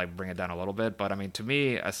why I kind of like bring it down a little bit. But I mean, to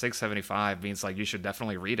me, a 6.75 means like you should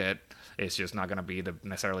definitely read it. It's just not going to be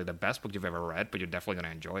necessarily the best book you've ever read, but you're definitely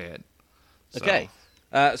going to enjoy it. So. Okay.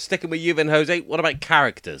 Sticking with you then, Jose, what about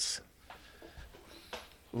characters?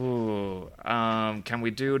 Ooh, can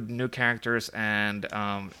we do new characters and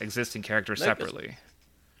existing characters separately?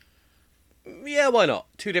 Yeah, why not?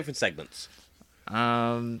 2 different segments.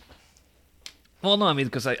 Well, no, I mean,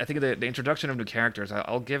 because I think the introduction of new characters,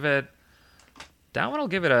 I'll give it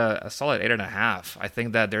a solid 8.5. I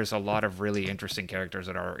think that there's a lot of really interesting characters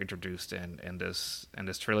that are introduced in this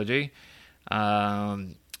trilogy.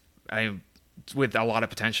 With a lot of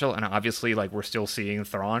potential, and obviously, like, we're still seeing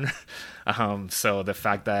Thrawn. So the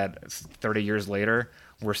fact that 30 years later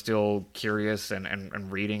we're still curious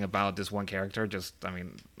and reading about this one character, just, I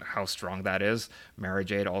mean, how strong that is. Mara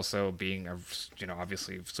Jade also being a,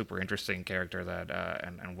 obviously super interesting character that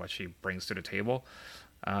and what she brings to the table.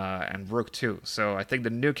 And Rook too. So I think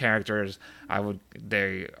the new characters,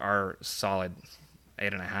 they are solid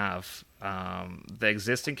 8.5. The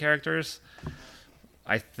existing characters,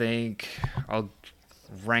 I think I'll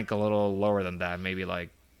rank a little lower than that, maybe like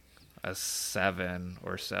a 7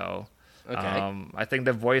 or so. Okay. I think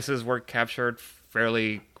the voices were captured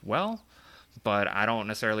fairly well, but I don't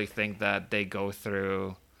necessarily think that they go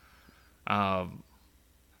through. We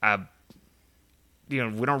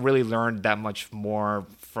don't really learn that much more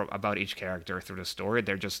about each character through the story.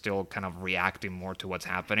 They're just still kind of reacting more to what's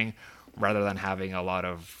happening, rather than having a lot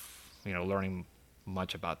of, learning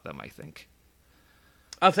much about them, I think.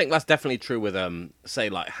 I think that's definitely true with, say,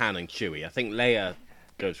 like Han and Chewie. I think Leia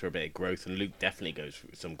goes for a bit of growth, and Luke definitely goes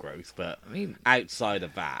through some growth. But I mean, outside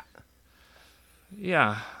of that,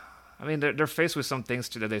 yeah, I mean, they're faced with some things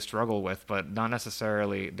that they struggle with, but not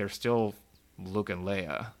necessarily. They're still Luke and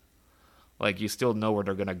Leia. Like, you still know where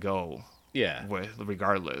they're gonna go. Yeah.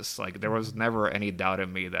 Regardless, like, there was never any doubt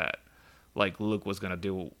in me that, like, Luke was gonna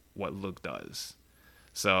do what Luke does.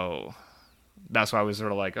 So, that's why I was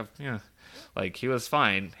sort of like, yeah, like he was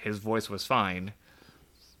fine, his voice was fine,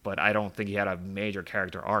 but I don't think he had a major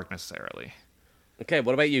character arc necessarily. Okay,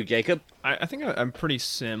 what about you, Jacob? I think I'm pretty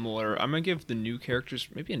similar. I'm gonna give the new characters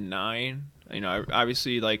maybe a 9. You know,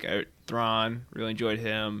 obviously like Thrawn, really enjoyed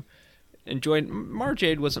him. Enjoyed Mara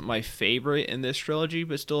Jade wasn't my favorite in this trilogy,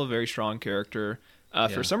 but still a very strong character.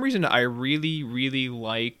 For some reason, I really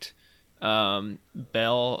liked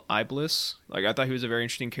Bell Iblis. Like I thought he was a very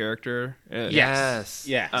interesting character. Yes,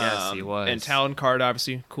 Yeah. yes, he was. And Talon Card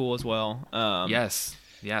obviously cool as well. Yes.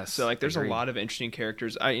 So like there's agreed. a lot of interesting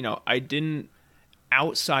characters. I didn't,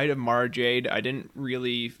 outside of Mara Jade, I didn't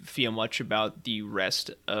really feel much about the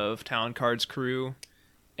rest of Talon Card's crew,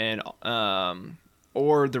 and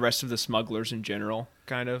or the rest of the smugglers in general.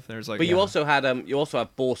 Kind of. There's like, But you also have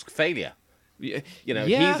Borsk Failure. yeah, You know,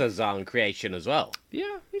 yeah, he's a Zahn creation as well.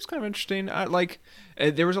 yeah, he's kind of interesting.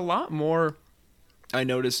 There was a lot more I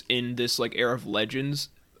noticed in this like era of Legends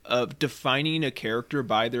of defining a character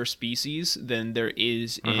by their species than there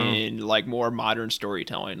is in like more modern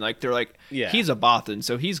storytelling. Like they're like, he's a Bothan,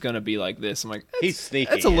 so he's gonna be like this. I'm like, He's sneaky.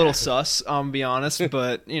 That's a little sus, be honest,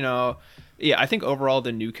 but you know, yeah, I think overall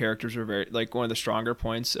the new characters are very like one of the stronger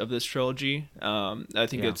points of this trilogy. I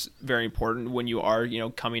think it's very important when you are, you know,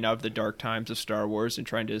 coming out of the dark times of Star Wars and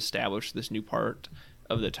trying to establish this new part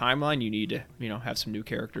of the timeline. You need to, you know, have some new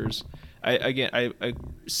characters. I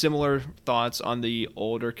similar thoughts on the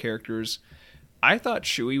older characters. I thought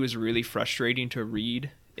Chewie was really frustrating to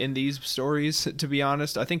read in these stories, to be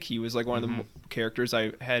honest. I think he was like one of the characters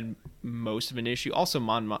I had most of an issue. Also,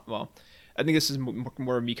 well, I think this is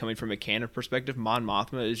more of me coming from a canon perspective. Mon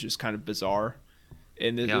Mothma is just kind of bizarre,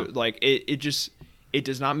 and like it it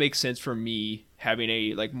does not make sense for me having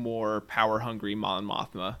a like more power hungry Mon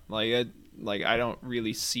Mothma. Like I don't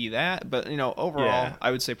really see that, but you know, overall, I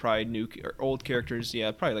would say probably new or old characters. Yeah,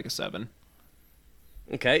 probably like a 7.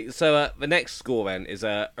 Okay, so the next score then is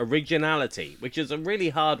originality, which is a really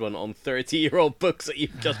hard one on 30-year-old books that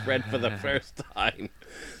you've just read for the first time.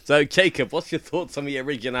 So, Jacob, what's your thoughts on the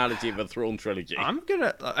originality of the Thrawn trilogy?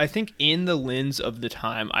 I think in the lens of the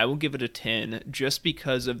time, I will give it a 10, just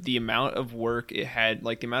because of the amount of work it had,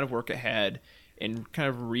 in kind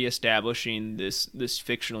of reestablishing this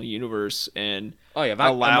fictional universe and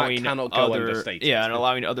allowing cannot go understated. and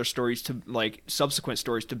allowing other stories to like subsequent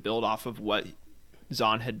stories to build off of what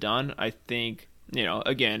Zahn had done. I think, you know,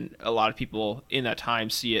 again, a lot of people in that time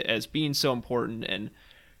see it as being so important and,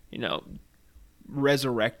 you know,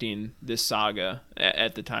 resurrecting this saga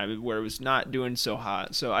at the time where it was not doing so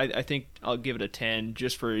hot. So I think I'll give it a 10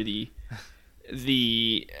 just for the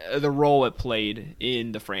role it played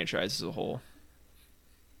in the franchise as a whole.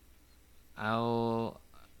 I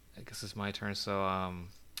guess it's my turn. So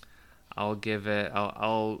I'll give it.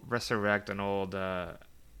 I'll resurrect an old.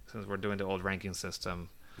 Since we're doing the old ranking system,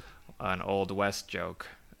 an old West joke,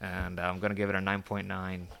 and I'm gonna give it a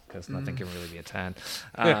 9.9 because nothing can really be a 10.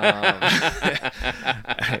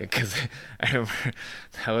 Because I remember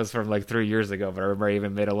that was from like 3 years ago, but I remember I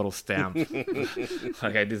even made a little stamp.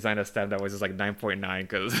 Like I designed a stamp that was just like 9.9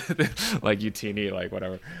 because like Utini, like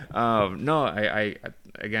whatever. No, I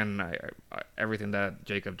everything that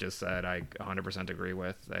Jacob just said, I 100% agree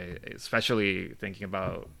with. Especially thinking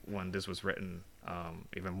about when this was written,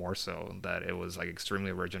 even more so that it was like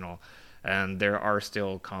extremely original. And there are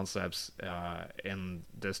still concepts in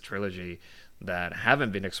this trilogy that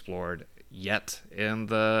haven't been explored yet in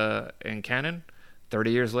canon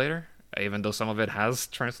 30 years later, even though some of it has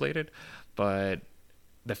translated. But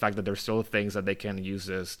the fact that there's still things that they can use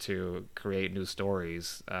this to create new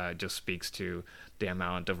stories just speaks to the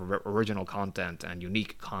amount of original content and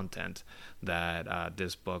unique content that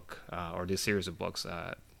this book or this series of books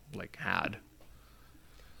like had.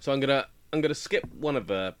 So I'm gonna skip one of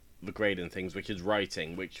the grading things, which is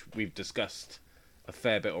writing, which we've discussed a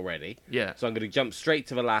fair bit already. Yeah. So I'm going to jump straight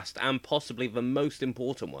to the last and possibly the most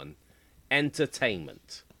important one,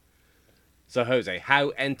 entertainment. So Jose,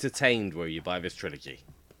 how entertained were you by this trilogy?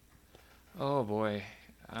 Oh boy.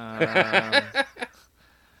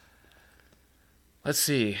 Let's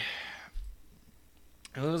see.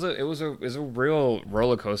 It was a real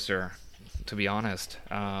roller coaster, to be honest.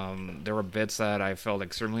 There were bits that I felt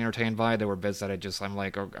extremely entertained by. There were bits that I'm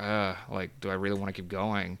like, like, do I really want to keep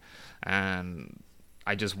going? And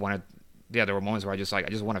I just wanted, there were moments where I just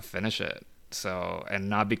want to finish it. So, and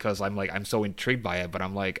not because I'm so intrigued by it, but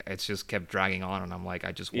I'm like, it's just kept dragging on, and I'm like,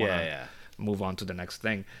 I just want to move on to the next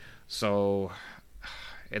thing. So,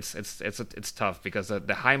 it's tough because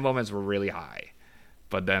the high moments were really high,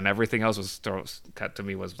 but then everything else was to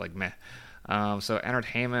me was like meh. So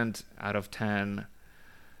entertainment out of 10.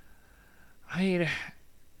 I mean,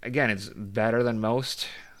 again, it's better than most,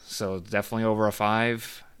 so definitely over a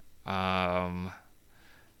 5. I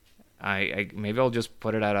maybe I'll just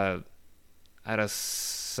put it at a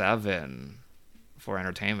 7 for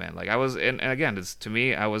entertainment. Like I was, and again, it's to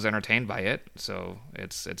me, I was entertained by it, so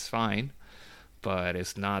it's fine, but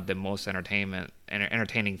it's not the most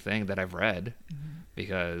entertaining thing that I've read,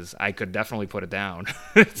 because I could definitely put it down.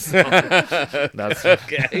 So that's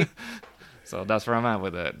Okay. So that's where I'm at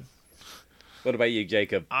with it. What about you,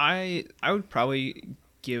 Jacob? I would probably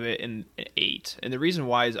give it an 8, and the reason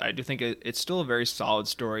why is I do think it's still a very solid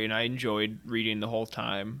story, and I enjoyed reading the whole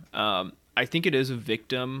time. I think it is a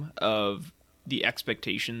victim of the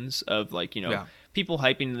expectations of, like, people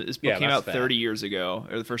hyping this book. Yeah, came that's out fair. 30 years ago,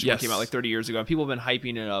 or the first book came out like 30 years ago, and people have been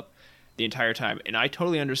hyping it up the entire time. And I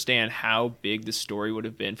totally understand how big the story would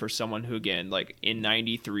have been for someone who, again, like in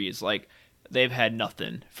 93 is like, they've had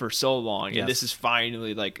nothing for so long, and this is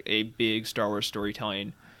finally like a big Star Wars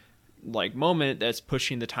storytelling like moment that's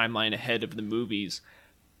pushing the timeline ahead of the movies.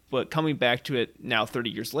 But coming back to it now 30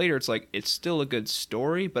 years later, it's like, it's still a good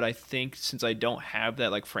story, but I think since I don't have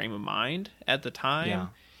that like frame of mind at the time,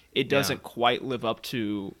 it doesn't quite live up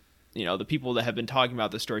to, the people that have been talking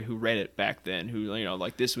about the story who read it back then, who,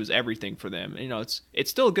 like this was everything for them. It's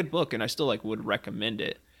still a good book, and I still like would recommend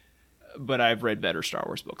it, but I've read better Star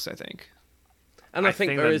Wars books, I think. And I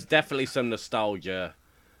think there is definitely some nostalgia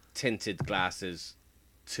tinted glasses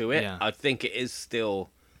to it. Yeah. I think it is still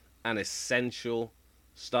an essential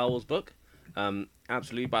Star Wars book.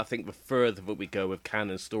 Absolutely. But I think the further that we go with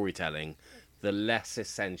canon storytelling, the less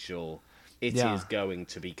essential it is going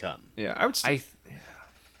to become. Yeah, I would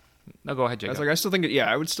No, go ahead, Jacob. I still think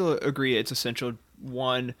I would still agree it's essential,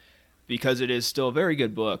 one, because it is still a very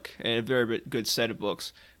good book and a very good set of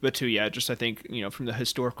books. But two, just I think, from the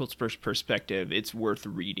historical perspective, it's worth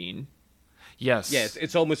reading. Yes. Yes,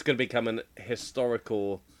 it's almost going to become an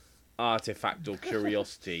historical artifact or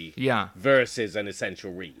curiosity versus an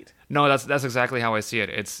essential read. No, that's exactly how I see it.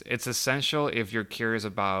 It's essential if you're curious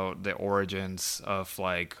about the origins of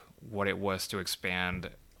like what it was to expand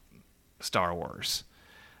Star Wars.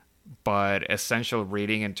 But essential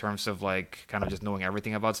reading in terms of like kind of just knowing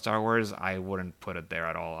everything about Star Wars, I wouldn't put it there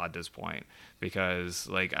at all at this point, because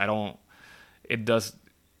like I don't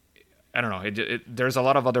know. There's a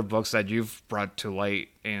lot of other books that you've brought to light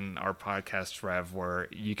in our podcast, Rev, where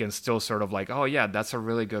you can still sort of like, oh yeah, that's a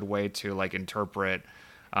really good way to like interpret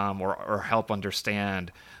or help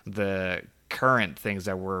understand the current things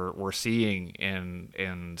that we're seeing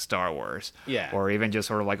in Star Wars. Yeah. Or even just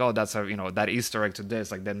sort of like, oh, that's that Easter egg to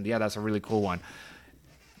this. Like then that's a really cool one.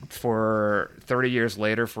 For 30 years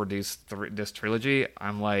later, for this trilogy,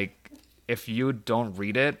 I'm like, if you don't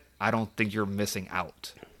read it, I don't think you're missing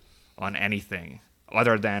out on anything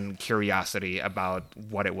other than curiosity about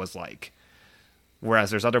what it was like.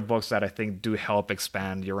 Whereas there's other books that I think do help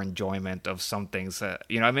expand your enjoyment of some things that,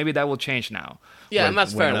 maybe that will change now. Yeah, and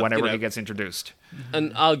that's fair enough. Whenever it gets introduced.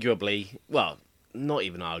 And arguably, well, not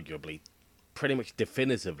even arguably, pretty much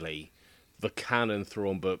definitively, the canon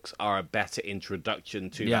Thrawn books are a better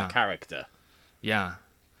introduction to that character. Yeah.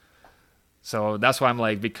 So that's why I'm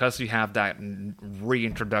like, because you have that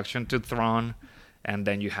reintroduction to Thrawn, and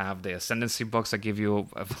then you have the Ascendancy books that give you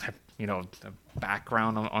a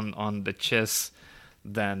background on the Chiss,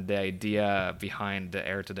 then the idea behind the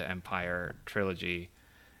Heir to the Empire trilogy,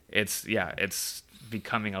 it's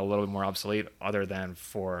becoming a little bit more obsolete, other than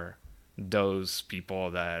for those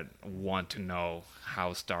people that want to know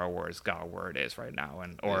how Star Wars got where it is right now,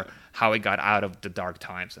 or how it got out of the dark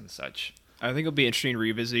times and such. I think it'll be interesting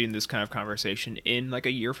revisiting this kind of conversation in like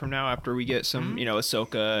a year from now, after we get some,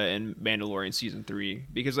 Ahsoka and Mandalorian season 3,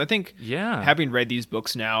 because I think having read these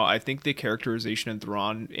books now, I think the characterization of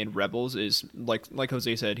Thrawn in Rebels is like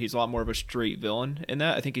Jose said, he's a lot more of a straight villain in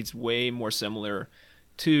that. I think he's way more similar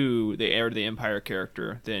to the Heir to the Empire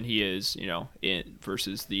character than he is, in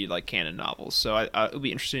versus the like canon novels. So it'll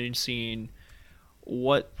be interesting in seeing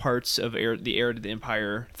what parts of the Heir to the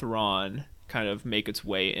Empire Thrawn kind of make its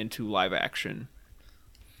way into live action.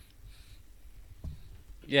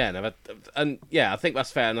 Yeah, no, I think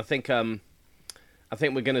that's fair, and I think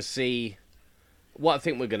we're going to see. What I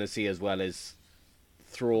think we're going to see as well is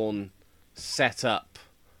Thrawn set up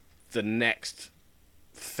the next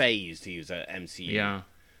phase, to use an MCU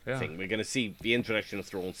thing. We're going to see the introduction of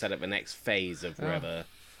Thrawn set up the next phase of wherever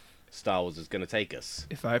Star Wars is going to take us.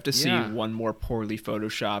 If I have to see one more poorly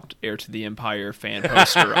photoshopped Heir to the Empire fan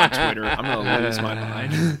poster on Twitter, I'm going to lose my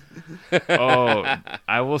mind.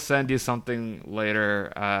 I will send you something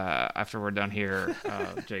later after we're done here,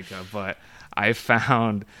 Jacob. But I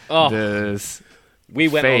found this We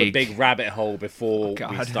went on a fake. big rabbit hole before we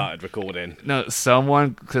God. started recording. No,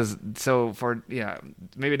 someone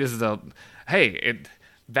maybe this is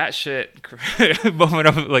batshit moment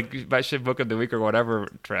of like batshit book of the week or whatever,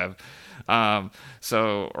 Trev. Or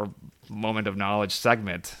moment of knowledge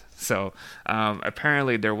segment. So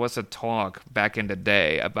apparently there was a talk back in the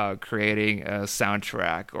day about creating a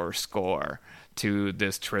soundtrack or score to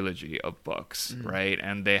this trilogy of books, right?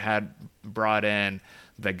 And they had brought in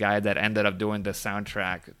the guy that ended up doing the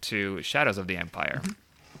soundtrack to Shadows of the Empire.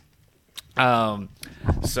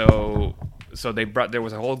 So there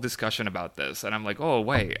was a whole discussion about this, and I'm like, oh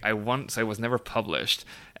wait, it was never published,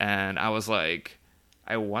 and I was like,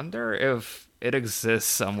 I wonder if it exists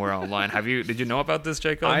somewhere online. Did you know about this,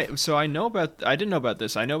 Jacob? I didn't know about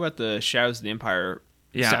this. I know about the Shadows of the Empire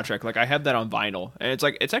soundtrack. Like I have that on vinyl, and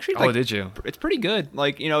it's actually like, did you? It's pretty good.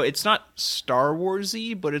 Like, it's not Star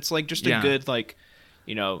Warsy, but it's like just a good like,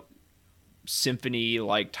 symphony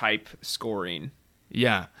like type scoring.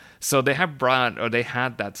 Yeah. So they had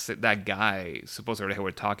that guy, supposedly who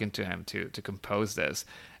were talking to him to compose this.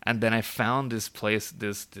 And then I found this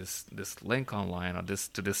link online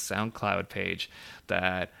to this SoundCloud page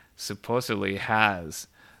that supposedly has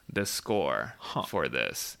the score for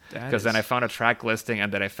this. Because then I found a track listing,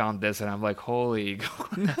 and then I found this, and I'm like, holy God.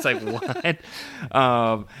 It's like, what?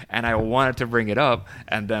 And I wanted to bring it up,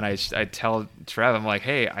 and then I tell Trev, I'm like,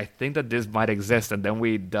 hey, I think that this might exist. And then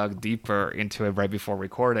we dug deeper into it right before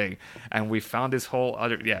recording, and we found this whole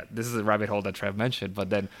other, this is a rabbit hole that Trev mentioned, but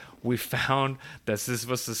then we found that this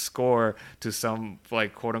was the score to some,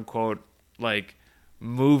 like, quote unquote, like,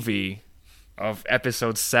 movie of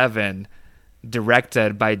episode 7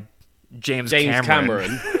 directed by James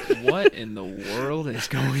Cameron. What in the world is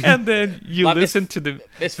going on? And then you listen to the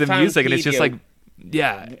music, and it's just like,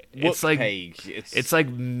 it's like page. It's like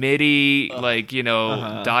MIDI, like,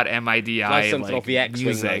 .midi like something off the X-Wing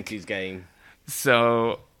music 90s game.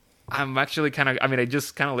 So I'm actually I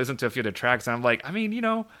just kind of listened to a few of the tracks, and I'm like,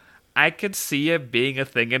 I could see it being a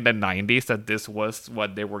thing in the 90s that this was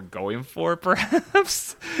what they were going for,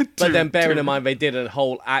 perhaps. But then bearing in mind, they did a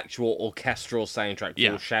whole actual orchestral soundtrack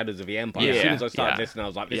for Shadows of the Empire. As soon as I started listening, I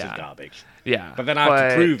was like, this is garbage. Yeah. But then I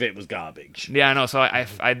had to prove it was garbage. Yeah, I know. So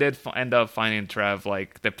I did end up finding Trev,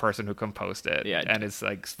 like, the person who composed it. Yeah. And it's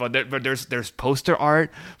like, but there's poster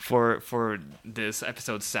art for this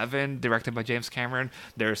episode 7 directed by James Cameron.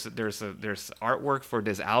 There's artwork for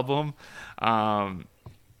this album.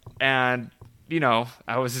 And,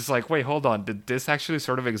 I was just like, wait, hold on. Did this actually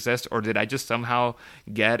sort of exist? Or did I just somehow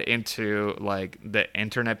get into, like, the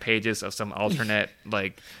internet pages of some alternate,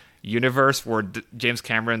 like, universe where James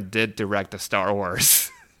Cameron did direct the Star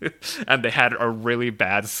Wars? And they had a really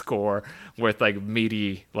bad score with, like,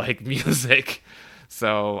 meaty, like, music.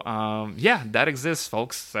 So, that exists,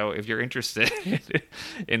 folks. So if you're interested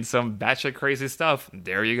in some batshit crazy stuff,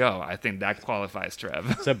 there you go. I think that qualifies,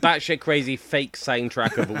 Trev. So batshit crazy fake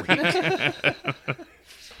soundtrack of a week.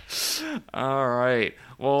 All right.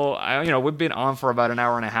 Well, we've been on for about an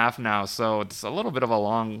hour and a half now, so it's a little bit of a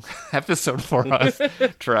long episode for us,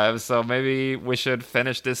 Trev. So maybe we should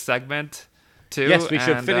finish this segment too. Yes, we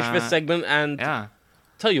should finish this segment and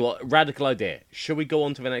tell you what, radical idea. Should we go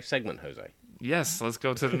on to the next segment, Jose? Yes, let's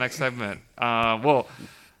go to the next segment.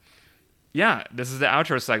 This is the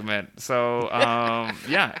outro segment. So,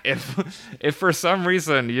 if for some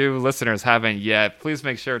reason you listeners haven't yet, please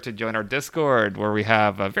make sure to join our Discord, where we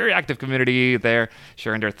have a very active community there,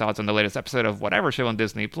 sharing their thoughts on the latest episode of whatever show on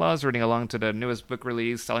Disney Plus, reading along to the newest book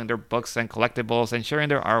release, selling their books and collectibles, and sharing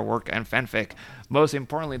their artwork and fanfic. Most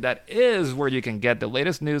importantly, that is where you can get the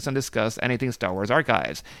latest news and discuss anything Star Wars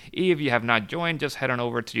Archives. If you have not joined, just head on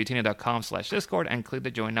over to youtini.com/Discord and click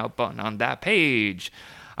the Join Now button on that page.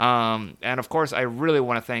 And of course, I really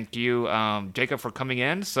want to thank you, Jacob, for coming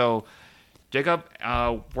in. So, Jacob,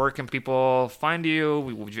 where can people find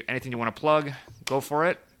you? Anything you want to plug? Go for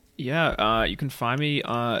it. Yeah, you can find me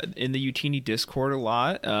in the Utini Discord a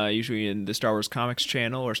lot, usually in the Star Wars Comics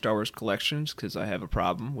channel or Star Wars Collections, because I have a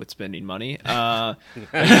problem with spending money. Don't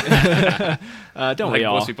we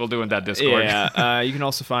all? Most people do in that Discord. Yeah, you can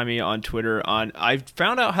also find me on Twitter. I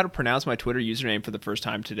found out how to pronounce my Twitter username for the first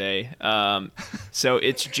time today. So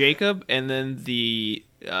it's Jacob, and then the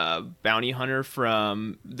bounty hunter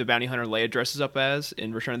from the bounty hunter Leia dresses up as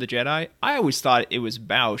in Return of the Jedi. I always thought it was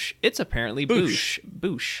Boush. It's apparently Boosh.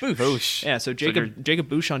 Boosh. Yeah, so Jacob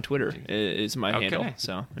Boosh on Twitter is my handle.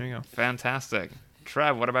 So there you go. Fantastic.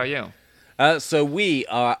 Trev, what about you? So we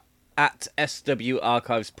are at SW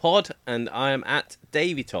Archives Pod, and I am at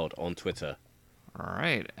Davey Todd on Twitter. All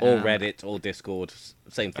right. Or Reddit or Discord,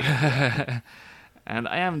 same thing. And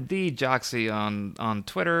I am the Joxy on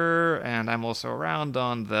Twitter, and I'm also around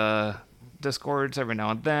on the Discords every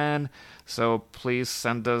now and then. So please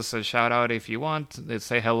send us a shout out if you want.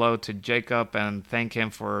 Say hello to Jacob and thank him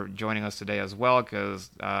for joining us today as well, because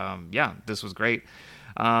this was great.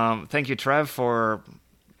 Thank you, Trev, for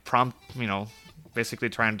basically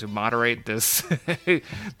trying to moderate this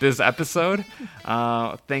this episode.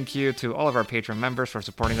 Thank you to all of our Patreon members for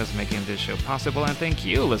supporting us, making this show possible, and thank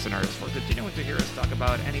you, listeners, for continuing to hear us talk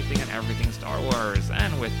about anything and everything Star Wars.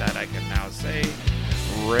 And with that, I can now say,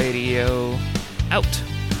 radio out.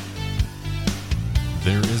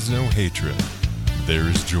 There is no hatred. There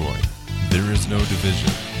is joy. There is no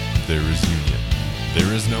division. There is union.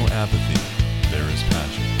 There is no apathy. There is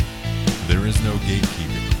passion. There is no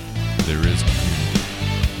gatekeeping. There is community.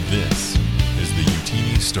 This is the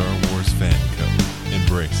Utini Star Wars Fan Code.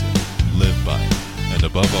 Embrace it, live by it, and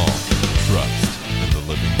above all, trust in the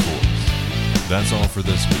living force. That's all for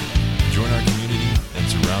this week. Join our community and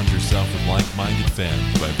surround yourself with like-minded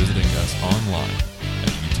fans by visiting us online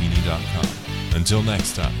at utini.com. Until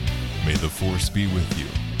next time, may the force be with you.